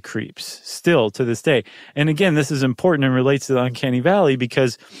get the creeps still to this day. And again, this is important and relates to the Uncanny Valley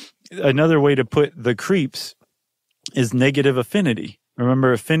because another way to put the creeps is negative affinity.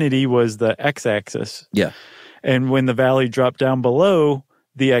 Remember, affinity was the x-axis. Yeah. And when the valley dropped down below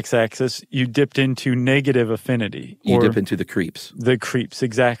the x-axis, you dipped into negative affinity. You dip into the creeps. The creeps,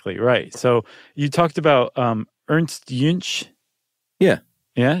 exactly, right. So you talked about Ernst Jüngst. Yeah.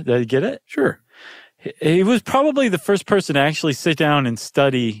 Yeah, did I get it? Sure. He was probably the first person to actually sit down and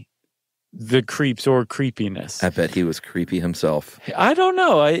study the creeps or creepiness. I bet he was creepy himself. I don't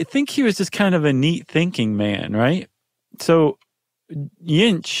know. I think he was just kind of a neat thinking man, right? So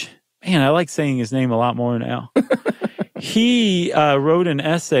Jüngst, man, I like saying his name a lot more now. He wrote an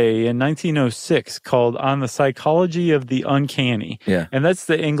essay in 1906 called On the Psychology of the Uncanny. Yeah. And that's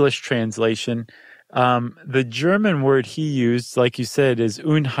the English translation. The German word he used, like you said, is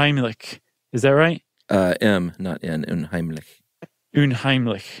unheimlich. Is that right? M, not N, unheimlich.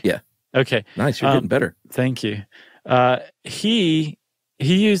 Unheimlich. Yeah. Okay. Nice, you're getting better. Thank you. He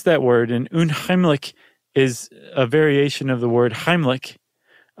used that word, and unheimlich is a variation of the word Heimlich,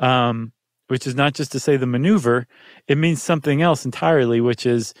 which is not just to say the maneuver. It means something else entirely, which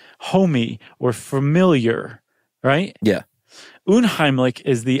is homey or familiar, right? Yeah. Unheimlich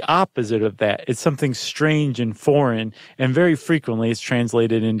is the opposite of that. It's something strange and foreign, and very frequently it's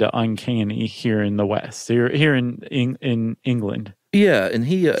translated into uncanny here in the West, here in England. Yeah, and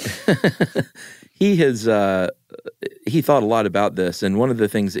he thought a lot about this, and one of the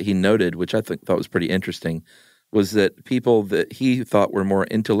things that he noted, which I thought was pretty interesting, was that people that he thought were more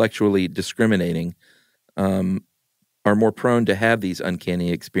intellectually discriminating are more prone to have these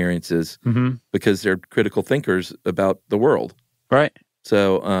uncanny experiences because they're critical thinkers about the world. Right.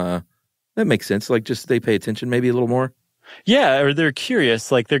 So that makes sense. Like, just they pay attention maybe a little more. Yeah, or they're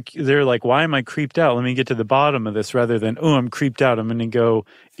curious. Like they're like, why am I creeped out? Let me get to the bottom of this, rather than, oh, I'm creeped out. I'm going to go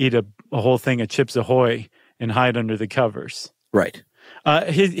eat a whole thing of Chips Ahoy and hide under the covers. Right.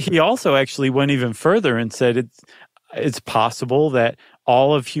 He also actually went even further and said it's possible that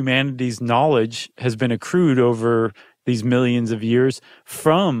all of humanity's knowledge has been accrued over these millions of years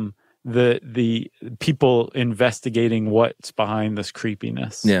from the people investigating what's behind this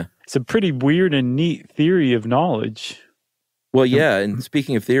creepiness. Yeah. It's a pretty weird and neat theory of knowledge. Well, yeah, and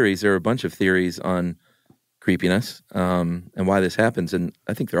speaking of theories, there are a bunch of theories on creepiness and why this happens, and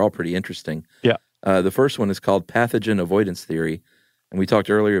I think they're all pretty interesting. Yeah. The first one is called pathogen avoidance theory, and we talked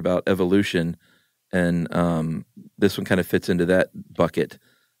earlier about evolution, and this one kind of fits into that bucket.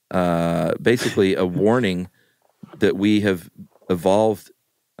 Basically, a warning that we have evolved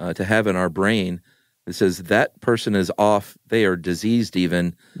to have in our brain that says that person is off, they are diseased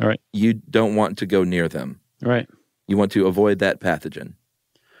even. All right. You don't want to go near them. Right. You want to avoid that pathogen.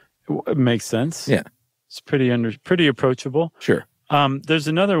 It makes sense. Yeah. It's pretty approachable. Sure. There's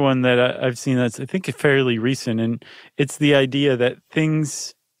another one that I've seen that's, I think, fairly recent, and it's the idea that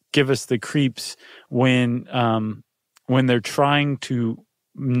things give us the creeps when they're trying to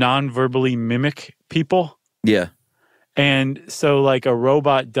non-verbally mimic people. Yeah. And so, like, a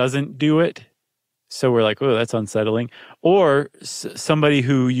robot doesn't do it, so we're like, oh, that's unsettling. Or somebody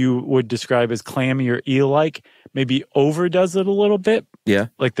who you would describe as clammy or eel-like maybe overdoes it a little bit. Yeah.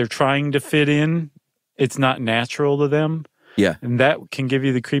 Like they're trying to fit in. It's not natural to them. Yeah. And that can give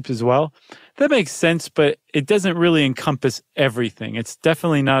you the creeps as well. That makes sense, but it doesn't really encompass everything. It's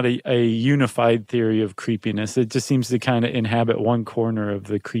definitely not a unified theory of creepiness. It just seems to kind of inhabit one corner of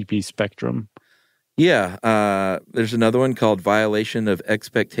the creepy spectrum. Yeah. There's another one called violation of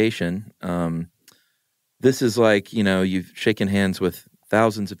expectation. This is like, you've shaken hands with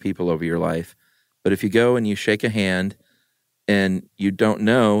thousands of people over your life, but if you go and you shake a hand and you don't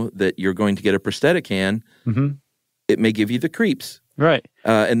know that you're going to get a prosthetic hand, it may give you the creeps. Right.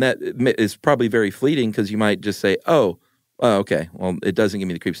 And that is probably very fleeting because you might just say, oh, okay, well, it doesn't give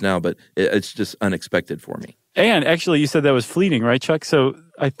me the creeps now, but it's just unexpected for me. And actually, you said that was fleeting, right, Chuck? So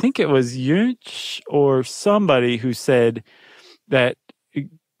I think it was Yunch or somebody who said that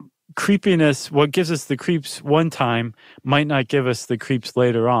creepiness, what gives us the creeps one time, might not give us the creeps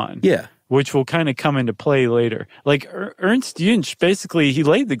later on. Yeah. Which will kind of come into play later. Like Ernst Jüngst, basically, he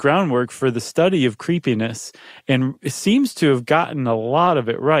laid the groundwork for the study of creepiness and seems to have gotten a lot of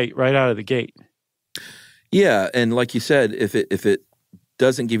it right out of the gate. Yeah, and like you said, if it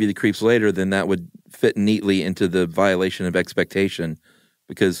doesn't give you the creeps later, then that would fit neatly into the violation of expectation,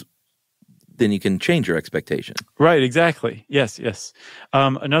 because then you can change your expectation. Right, exactly. Yes.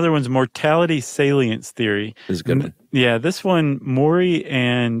 Another one's mortality salience theory. This is a good one. Yeah, this one Mori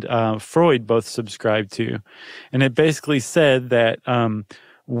and Freud both subscribed to. And it basically said that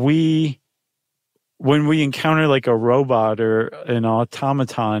when we encounter like a robot or an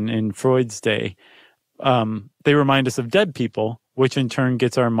automaton in Freud's day, they remind us of dead people, which in turn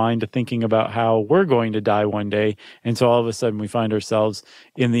gets our mind to thinking about how we're going to die one day. And so all of a sudden we find ourselves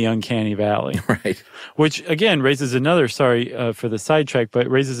in the Uncanny Valley. Right. Which again raises another, sorry for the sidetrack, but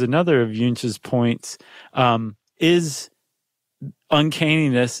raises another of Jünch's points. Is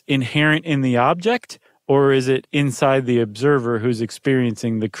uncanniness inherent in the object, or is it inside the observer who's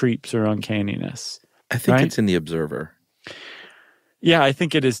experiencing the creeps or uncanniness? I think it's in the observer. Yeah, I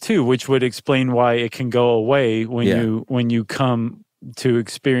think it is too, which would explain why it can go away when you come to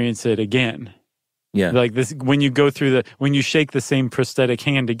experience it again. Yeah. Like this, when you shake the same prosthetic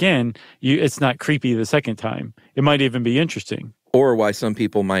hand again, it's not creepy the second time. It might even be interesting. Or why some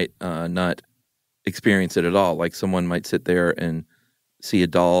people might not experience it at all. Like someone might sit there and see a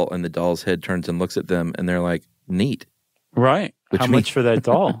doll and the doll's head turns and looks at them and they're like, neat. Right. How much for that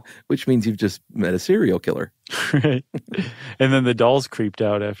doll? Which means you've just met a serial killer. Right. And then the doll's creeped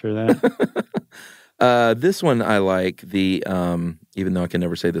out after that. This one I like, the even though I can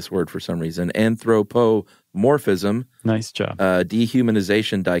never say this word for some reason, anthropomorphism. Nice job.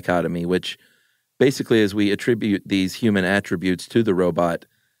 Dehumanization dichotomy, which basically is we attribute these human attributes to the robot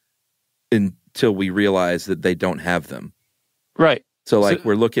until we realize that they don't have them. Right. So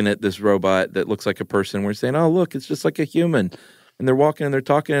we're looking at this robot that looks like a person. We're saying, oh, look, it's just like a human. And they're walking and they're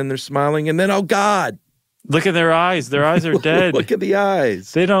talking and they're smiling. And then, oh, God. Look at their eyes. Their eyes are dead. Look at the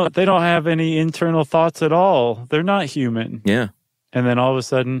eyes. They don't have any internal thoughts at all. They're not human. Yeah. And then all of a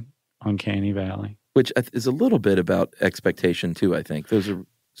sudden, Uncanny Valley. Which is a little bit about expectation, too, I think. Those are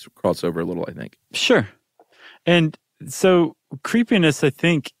crossover a little, I think. Sure. And so creepiness, I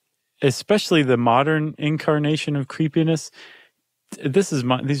think, especially the modern incarnation of creepiness, these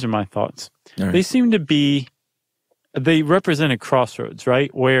are my thoughts. Right. They represent a crossroads,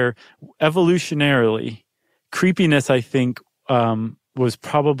 right? Where evolutionarily, creepiness, I think, was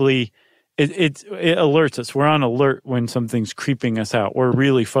probably, it alerts us. We're on alert when something's creeping us out. We're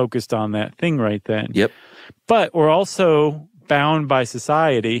really focused on that thing right then. Yep. But we're also bound by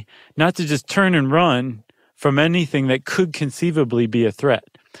society not to just turn and run from anything that could conceivably be a threat.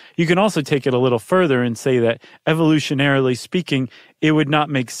 You can also take it a little further and say that evolutionarily speaking, it would not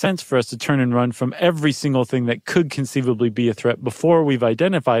make sense for us to turn and run from every single thing that could conceivably be a threat before we've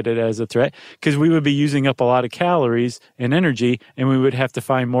identified it as a threat, because we would be using up a lot of calories and energy, and we would have to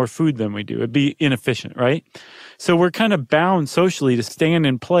find more food than we do. It'd be inefficient, right? So we're kind of bound socially to stand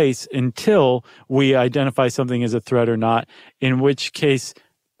in place until we identify something as a threat or not, in which case,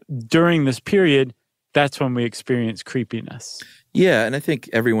 during this period, that's when we experience creepiness. Yeah, and I think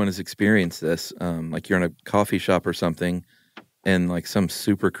everyone has experienced this. Like you're in a coffee shop or something, and like some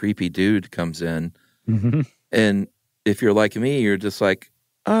super creepy dude comes in, and if you're like me, you're just like,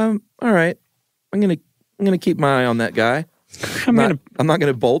 all right, I'm gonna keep my eye on that guy. I'm not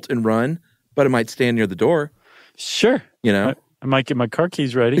gonna bolt and run, but I might stand near the door. Sure, I might get my car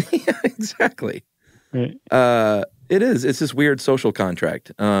keys ready. Yeah, exactly. Right. It's this weird social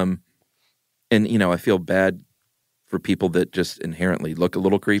contract, and I feel bad for people that just inherently look a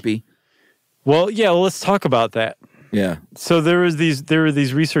little creepy. Well, let's talk about that. Yeah. So there were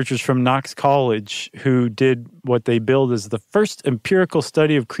these researchers from Knox College who did what they billed as the first empirical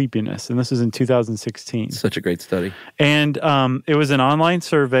study of creepiness, and this was in 2016. Such a great study. And it was an online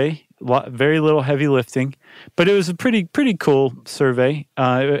survey, very little heavy lifting, but it was a pretty cool survey.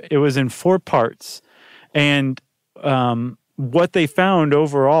 It was in 4 parts, and what they found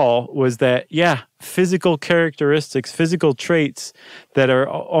overall was that, physical characteristics, physical traits that are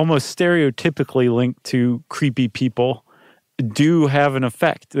almost stereotypically linked to creepy people do have an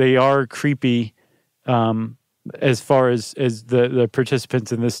effect. They are creepy as far as the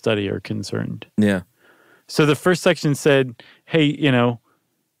participants in this study are concerned. Yeah. So the first section said, hey,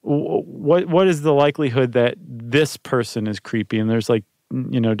 what is the likelihood that this person is creepy? And there's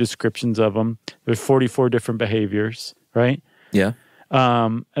descriptions of them. There's 44 different behaviors, right? Yeah.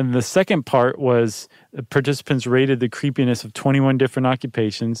 And the second part was participants rated the creepiness of 21 different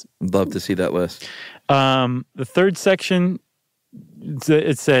occupations. Love to see that list. The third section,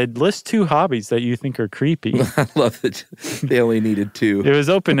 it said, list 2 hobbies that you think are creepy. I love that they only needed 2. It was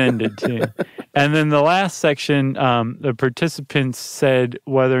open-ended, too. And then the last section, the participants said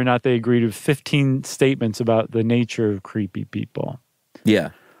whether or not they agreed with 15 statements about the nature of creepy people.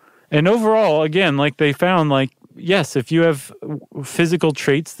 Yeah. And overall, again, they found, yes, if you have physical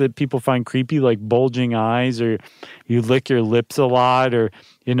traits that people find creepy, like bulging eyes, or you lick your lips a lot, or,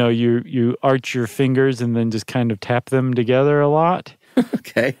 you arch your fingers and then just kind of tap them together a lot.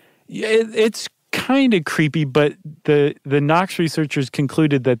 Okay. It's kind of creepy, but the Knox researchers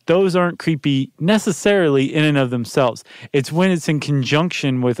concluded that those aren't creepy necessarily in and of themselves. It's when it's in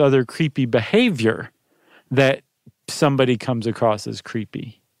conjunction with other creepy behavior that somebody comes across as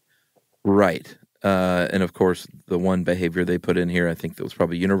creepy. Right. And of course, the one behavior they put in here, I think that was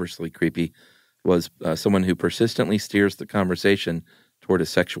probably universally creepy, was someone who persistently steers the conversation toward a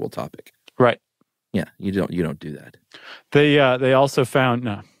sexual topic. Right. Yeah, you don't do that. They also found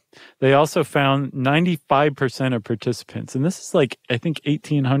 95% of participants, and this is I think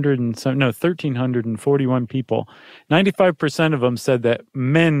 1,341 people. 95% of them said that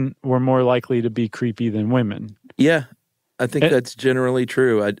men were more likely to be creepy than women. Yeah, I think that's generally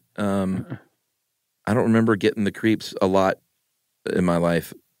true. I don't remember getting the creeps a lot in my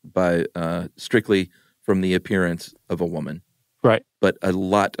life by strictly from the appearance of a woman. Right. But a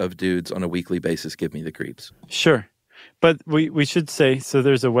lot of dudes on a weekly basis give me the creeps. Sure. But we should say, so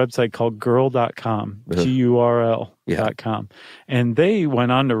there's a website called girl.com, GURL.com. And they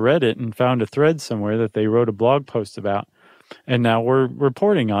went on to Reddit and found a thread somewhere that they wrote a blog post about. And now we're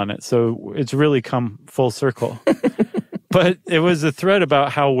reporting on it. So it's really come full circle. But it was a thread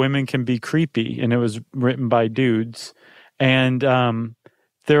about how women can be creepy, and it was written by dudes. And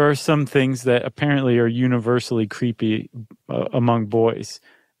there are some things that apparently are universally creepy among boys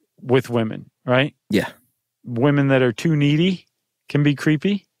with women, right? Yeah. Women that are too needy can be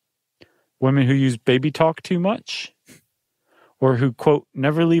creepy. Women who use baby talk too much, or who, quote,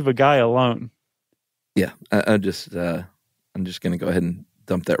 never leave a guy alone. Yeah, I'm just going to go ahead and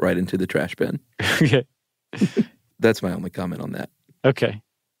dump that right into the trash bin. Okay. That's my only comment on that. Okay.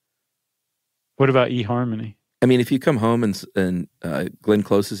 What about eHarmony? I mean, if you come home and Glenn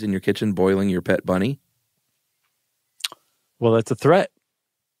Close is in your kitchen boiling your pet bunny. Well, that's a threat.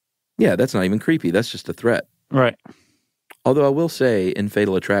 Yeah, that's not even creepy. That's just a threat. Right. Although I will say in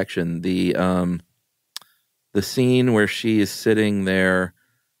Fatal Attraction, the scene where she is sitting there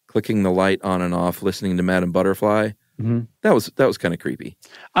clicking the light on and off, listening to Madame Butterfly, that was kind of creepy.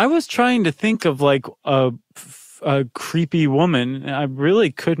 I was trying to think of a creepy woman. I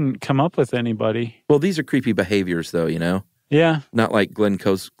really couldn't come up with anybody. Well, these are creepy behaviors, though, Yeah. Not like Glenn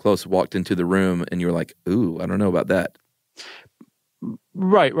Close walked into the room and you're like, ooh, I don't know about that.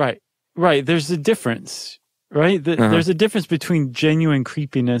 Right. There's a difference, right? There's a difference between genuine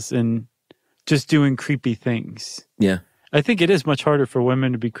creepiness and just doing creepy things. Yeah. I think it is much harder for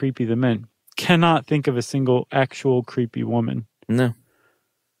women to be creepy than men. Cannot think of a single actual creepy woman. No.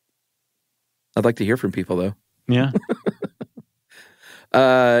 I'd like to hear from people, though. Yeah.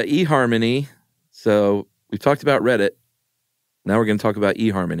 eHarmony. So we've talked about Reddit. Now we're going to talk about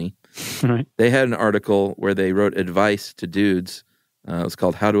eHarmony. Right. They had an article where they wrote advice to dudes. It was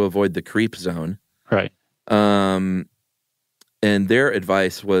called How to Avoid the Creep Zone. Right. And their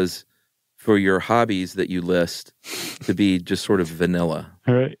advice was for your hobbies that you list to be just sort of vanilla.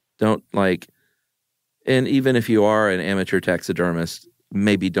 Right. Don't and even if you are an amateur taxidermist,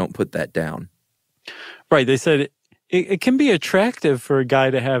 maybe don't put that down. Right. They said it can be attractive for a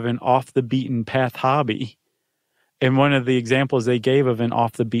guy to have an off-the-beaten-path hobby. And one of the examples they gave of an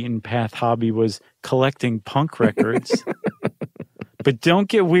off-the-beaten-path hobby was collecting punk records. But don't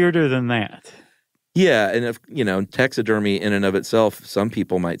get weirder than that. Yeah, and if taxidermy in and of itself, some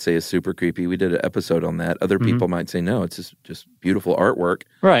people might say is super creepy. We did an episode on that. Other people might say, no, it's just beautiful artwork.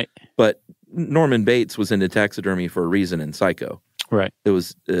 Right. But Norman Bates was into taxidermy for a reason in Psycho. Right. It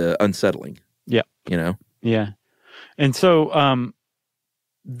was unsettling. Yeah. Yeah. And so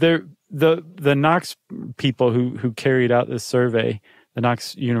the Knox people who carried out this survey, the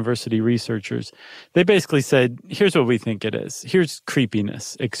Knox University researchers, they basically said, here's what we think it is. Here's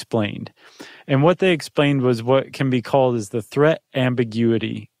creepiness explained. And what they explained was what can be called as the threat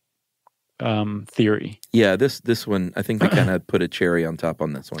ambiguity theory. Yeah, this one, I think we kind of put a cherry on top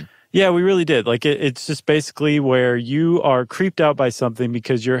on this one. Yeah, we really did. Like, it's just basically where you are creeped out by something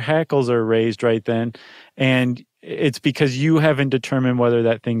because your hackles are raised right then, and it's because you haven't determined whether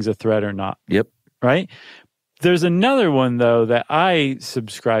that thing's a threat or not. Yep. Right? There's another one, though, that I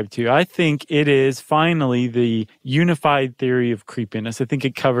subscribe to. I think it is finally the unified theory of creepiness. I think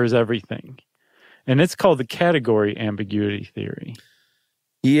it covers everything. And it's called the category ambiguity theory.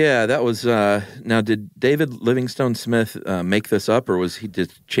 Yeah, that was... now, did David Livingstone Smith make this up, or was he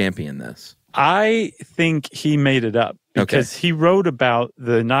just champion this? I think he made it up because he wrote about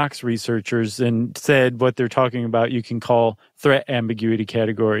the Knox researchers and said what they're talking about you can call threat ambiguity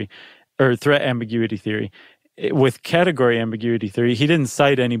category or threat ambiguity theory. With category ambiguity theory, he didn't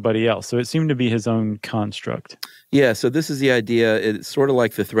cite anybody else, so it seemed to be his own construct. Yeah, so this is the idea. It's sort of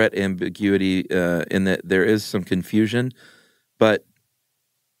like the threat ambiguity in that there is some confusion, but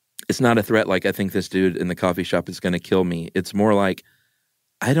it's not a threat like I think this dude in the coffee shop is going to kill me. It's more like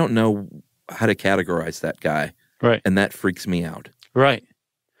I don't know how to categorize that guy. Right. And that freaks me out. Right.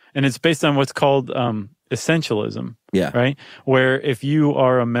 And it's based on what's called essentialism. Yeah. Right? Where if you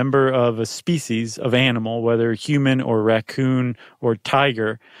are a member of a species of animal, whether human or raccoon or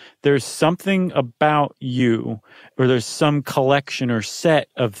tiger, there's something about you, or there's some collection or set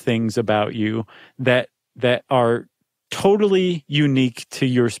of things about you that are totally unique to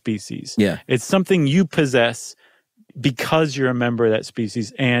your species. Yeah. It's something you possess because you're a member of that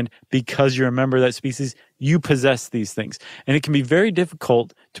species, and because you're a member of that species, you possess these things. And it can be very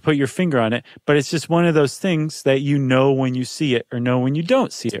difficult to put your finger on it, but it's just one of those things that you know when you see it or know when you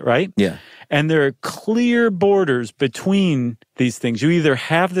don't see it, right? Yeah. And there are clear borders between these things. You either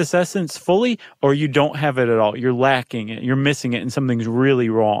have this essence fully or you don't have it at all. You're lacking it. You're missing it, and something's really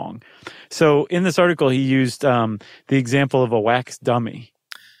wrong. So in this article, he used the example of a wax dummy.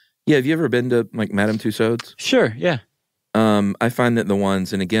 Yeah, have you ever been to, like, Madame Tussauds? Sure, yeah. I find that the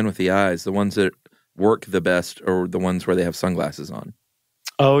ones, and again with the eyes, the ones that work the best are the ones where they have sunglasses on.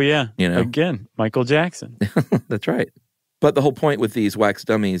 Oh, yeah. You know? Again, Michael Jackson. That's right. But the whole point with these wax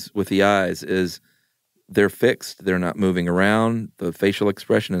dummies with the eyes is they're fixed. They're not moving around. The facial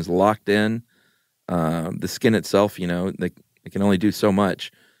expression is locked in. The skin itself, you know, they can only do so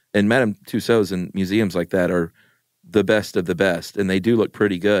much. And Madame Tussauds and museums like that are the best of the best, and they do look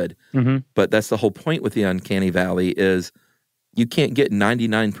pretty good. Mm-hmm. But that's the whole point with the Uncanny Valley is you can't get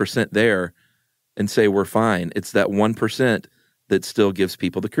 99% there and say we're fine. It's that 1% that still gives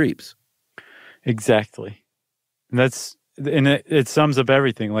people the creeps. Exactly. And it sums up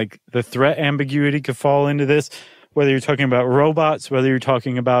everything. Like, the threat ambiguity could fall into this, whether you're talking about robots, whether you're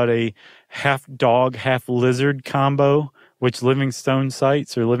talking about a half dog, half lizard combo, which Livingstone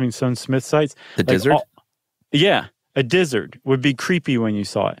cites or Livingstone Smith cites. The dizzard? Yeah. A dizzard would be creepy when you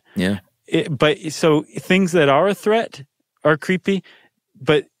saw it. Yeah. But so things that are a threat are creepy,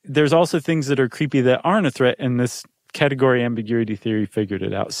 but there's also things that are creepy that aren't a threat, and this category ambiguity theory figured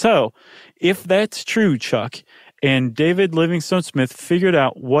it out. So if that's true, Chuck, and David Livingstone Smith figured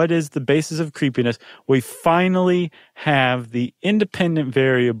out what is the basis of creepiness, we finally have the independent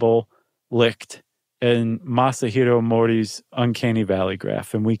variable licked in Masahiro Mori's Uncanny Valley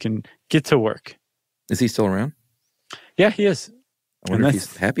graph, and we can get to work. Is he still around? Yeah, he is. I wonder if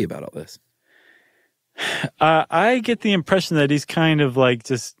he's happy about all this. I get the impression that he's kind of like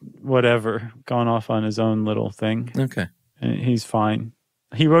just whatever, gone off on his own little thing. Okay. And he's fine.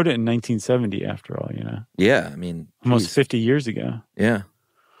 He wrote it in 1970, after all, you know. Yeah, I mean. Almost 50 years ago. Yeah.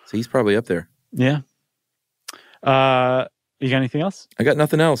 So he's probably up there. Yeah. You got anything else? I got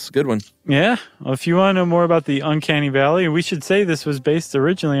nothing else. Good one. Yeah. Well, if you want to know more about the Uncanny Valley, we should say this was based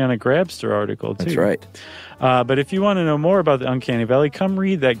originally on a Grabster article, too. That's right. But if you want to know more about the Uncanny Valley, come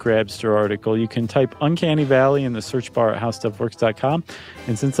read that Grabster article. You can type Uncanny Valley in the search bar at howstuffworks.com.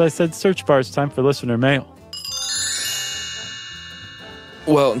 And since I said search bar, it's time for listener mail.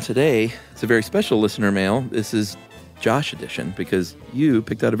 Well, and today, it's a very special listener mail. This is Josh edition because you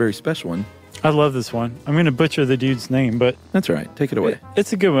picked out a very special one. I love this one. I'm going to butcher the dude's name, but... That's all right. Take it away.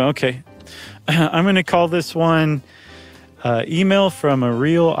 It's a good one. Okay. I'm going to call this one Email from a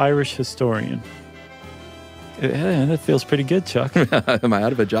Real Irish Historian. That feels pretty good, Chuck. Am I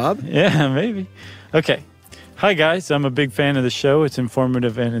out of a job? Yeah, maybe. Okay. Hi, guys. I'm a big fan of the show. It's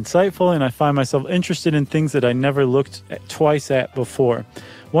informative and insightful, and I find myself interested in things that I never looked twice at before.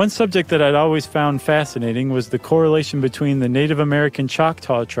 One subject that I'd always found fascinating was the correlation between the Native American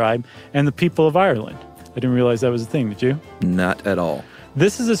Choctaw tribe and the people of Ireland. I didn't realize that was a thing, did you? Not at all.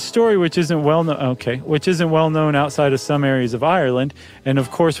 This is a story which isn't well known outside of some areas of Ireland and,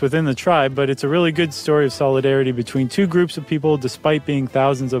 of course, within the tribe, but it's a really good story of solidarity between two groups of people despite being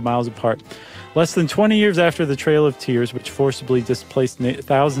thousands of miles apart. Less than 20 years after the Trail of Tears, which forcibly displaced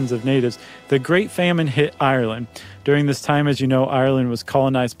thousands of natives, the Great Famine hit Ireland. During this time, as you know, Ireland was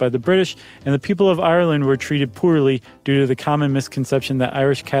colonized by the British, and the people of Ireland were treated poorly due to the common misconception that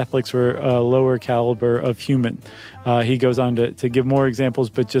Irish Catholics were a lower caliber of human. He goes on to give more examples,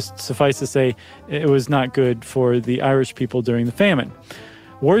 but just suffice to say, it was not good for the Irish people during the famine.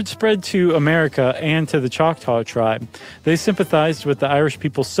 Word spread to America and to the Choctaw tribe. They sympathized with the Irish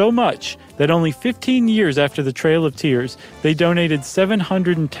people so much that only 15 years after the Trail of Tears, they donated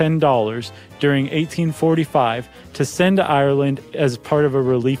 $710 during 1845 to send to Ireland as part of a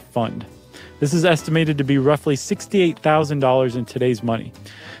relief fund. This is estimated to be roughly $68,000 in today's money.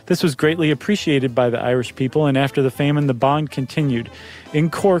 This was greatly appreciated by the Irish people, and after the famine, the bond continued.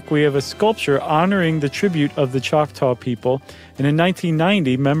 In Cork, we have a sculpture honoring the tribute of the Choctaw people, and in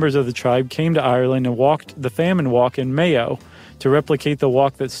 1990, members of the tribe came to Ireland and walked the famine walk in Mayo to replicate the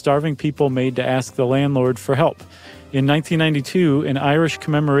walk that starving people made to ask the landlord for help. In 1992, an Irish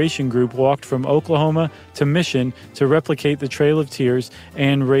commemoration group walked from Oklahoma to Mission to replicate the Trail of Tears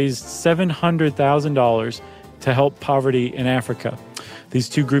and raised $700,000 to help poverty in Africa. These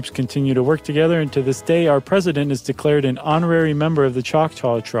two groups continue to work together, and to this day, our president is declared an honorary member of the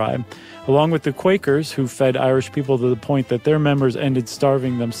Choctaw tribe. Along with the Quakers, who fed Irish people to the point that their members ended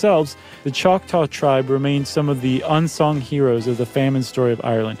starving themselves, the Choctaw tribe remains some of the unsung heroes of the famine story of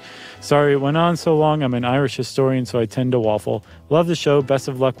Ireland. Sorry it went on so long. I'm an Irish historian, so I tend to waffle. Love the show. Best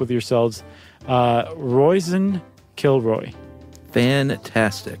of luck with yourselves. Roisin Kilroy.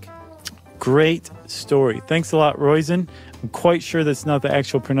 Fantastic. Great story. Thanks a lot, Roisin. I'm quite sure that's not the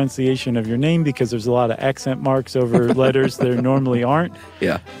actual pronunciation of your name because there's a lot of accent marks over letters there normally aren't.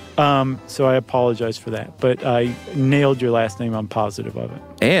 Yeah. So I apologize for that. But I nailed your last name. I'm positive of it.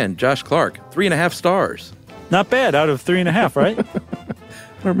 And Josh Clark, 3.5 stars. Not bad out of 3.5, right?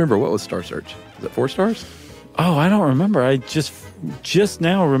 I don't remember. What was Star Search? Is it 4 stars? Oh, I don't remember. I just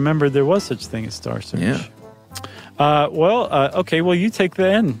now remembered there was such thing as Star Search. Yeah. Okay. Well, you take the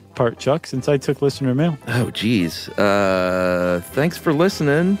end part, Chuck, since I took listener mail. Oh, geez. Thanks for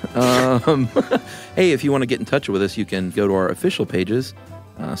listening. Hey, if you want to get in touch with us, you can go to our official pages,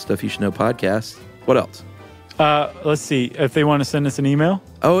 Stuff You Should Know Podcast. What else? Let's see. If they want to send us an email.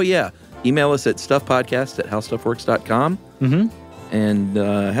 Oh, yeah. Email us at stuffpodcast@howstuffworks.com. Mm-hmm. And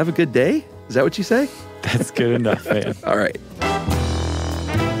have a good day. Is that what you say? That's good enough, man. All right.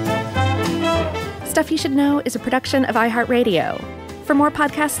 Stuff You Should Know is a production of iHeartRadio. For more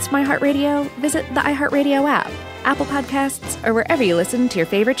podcasts from iHeartRadio, visit the iHeartRadio app, Apple Podcasts, or wherever you listen to your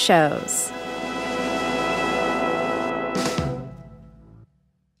favorite shows.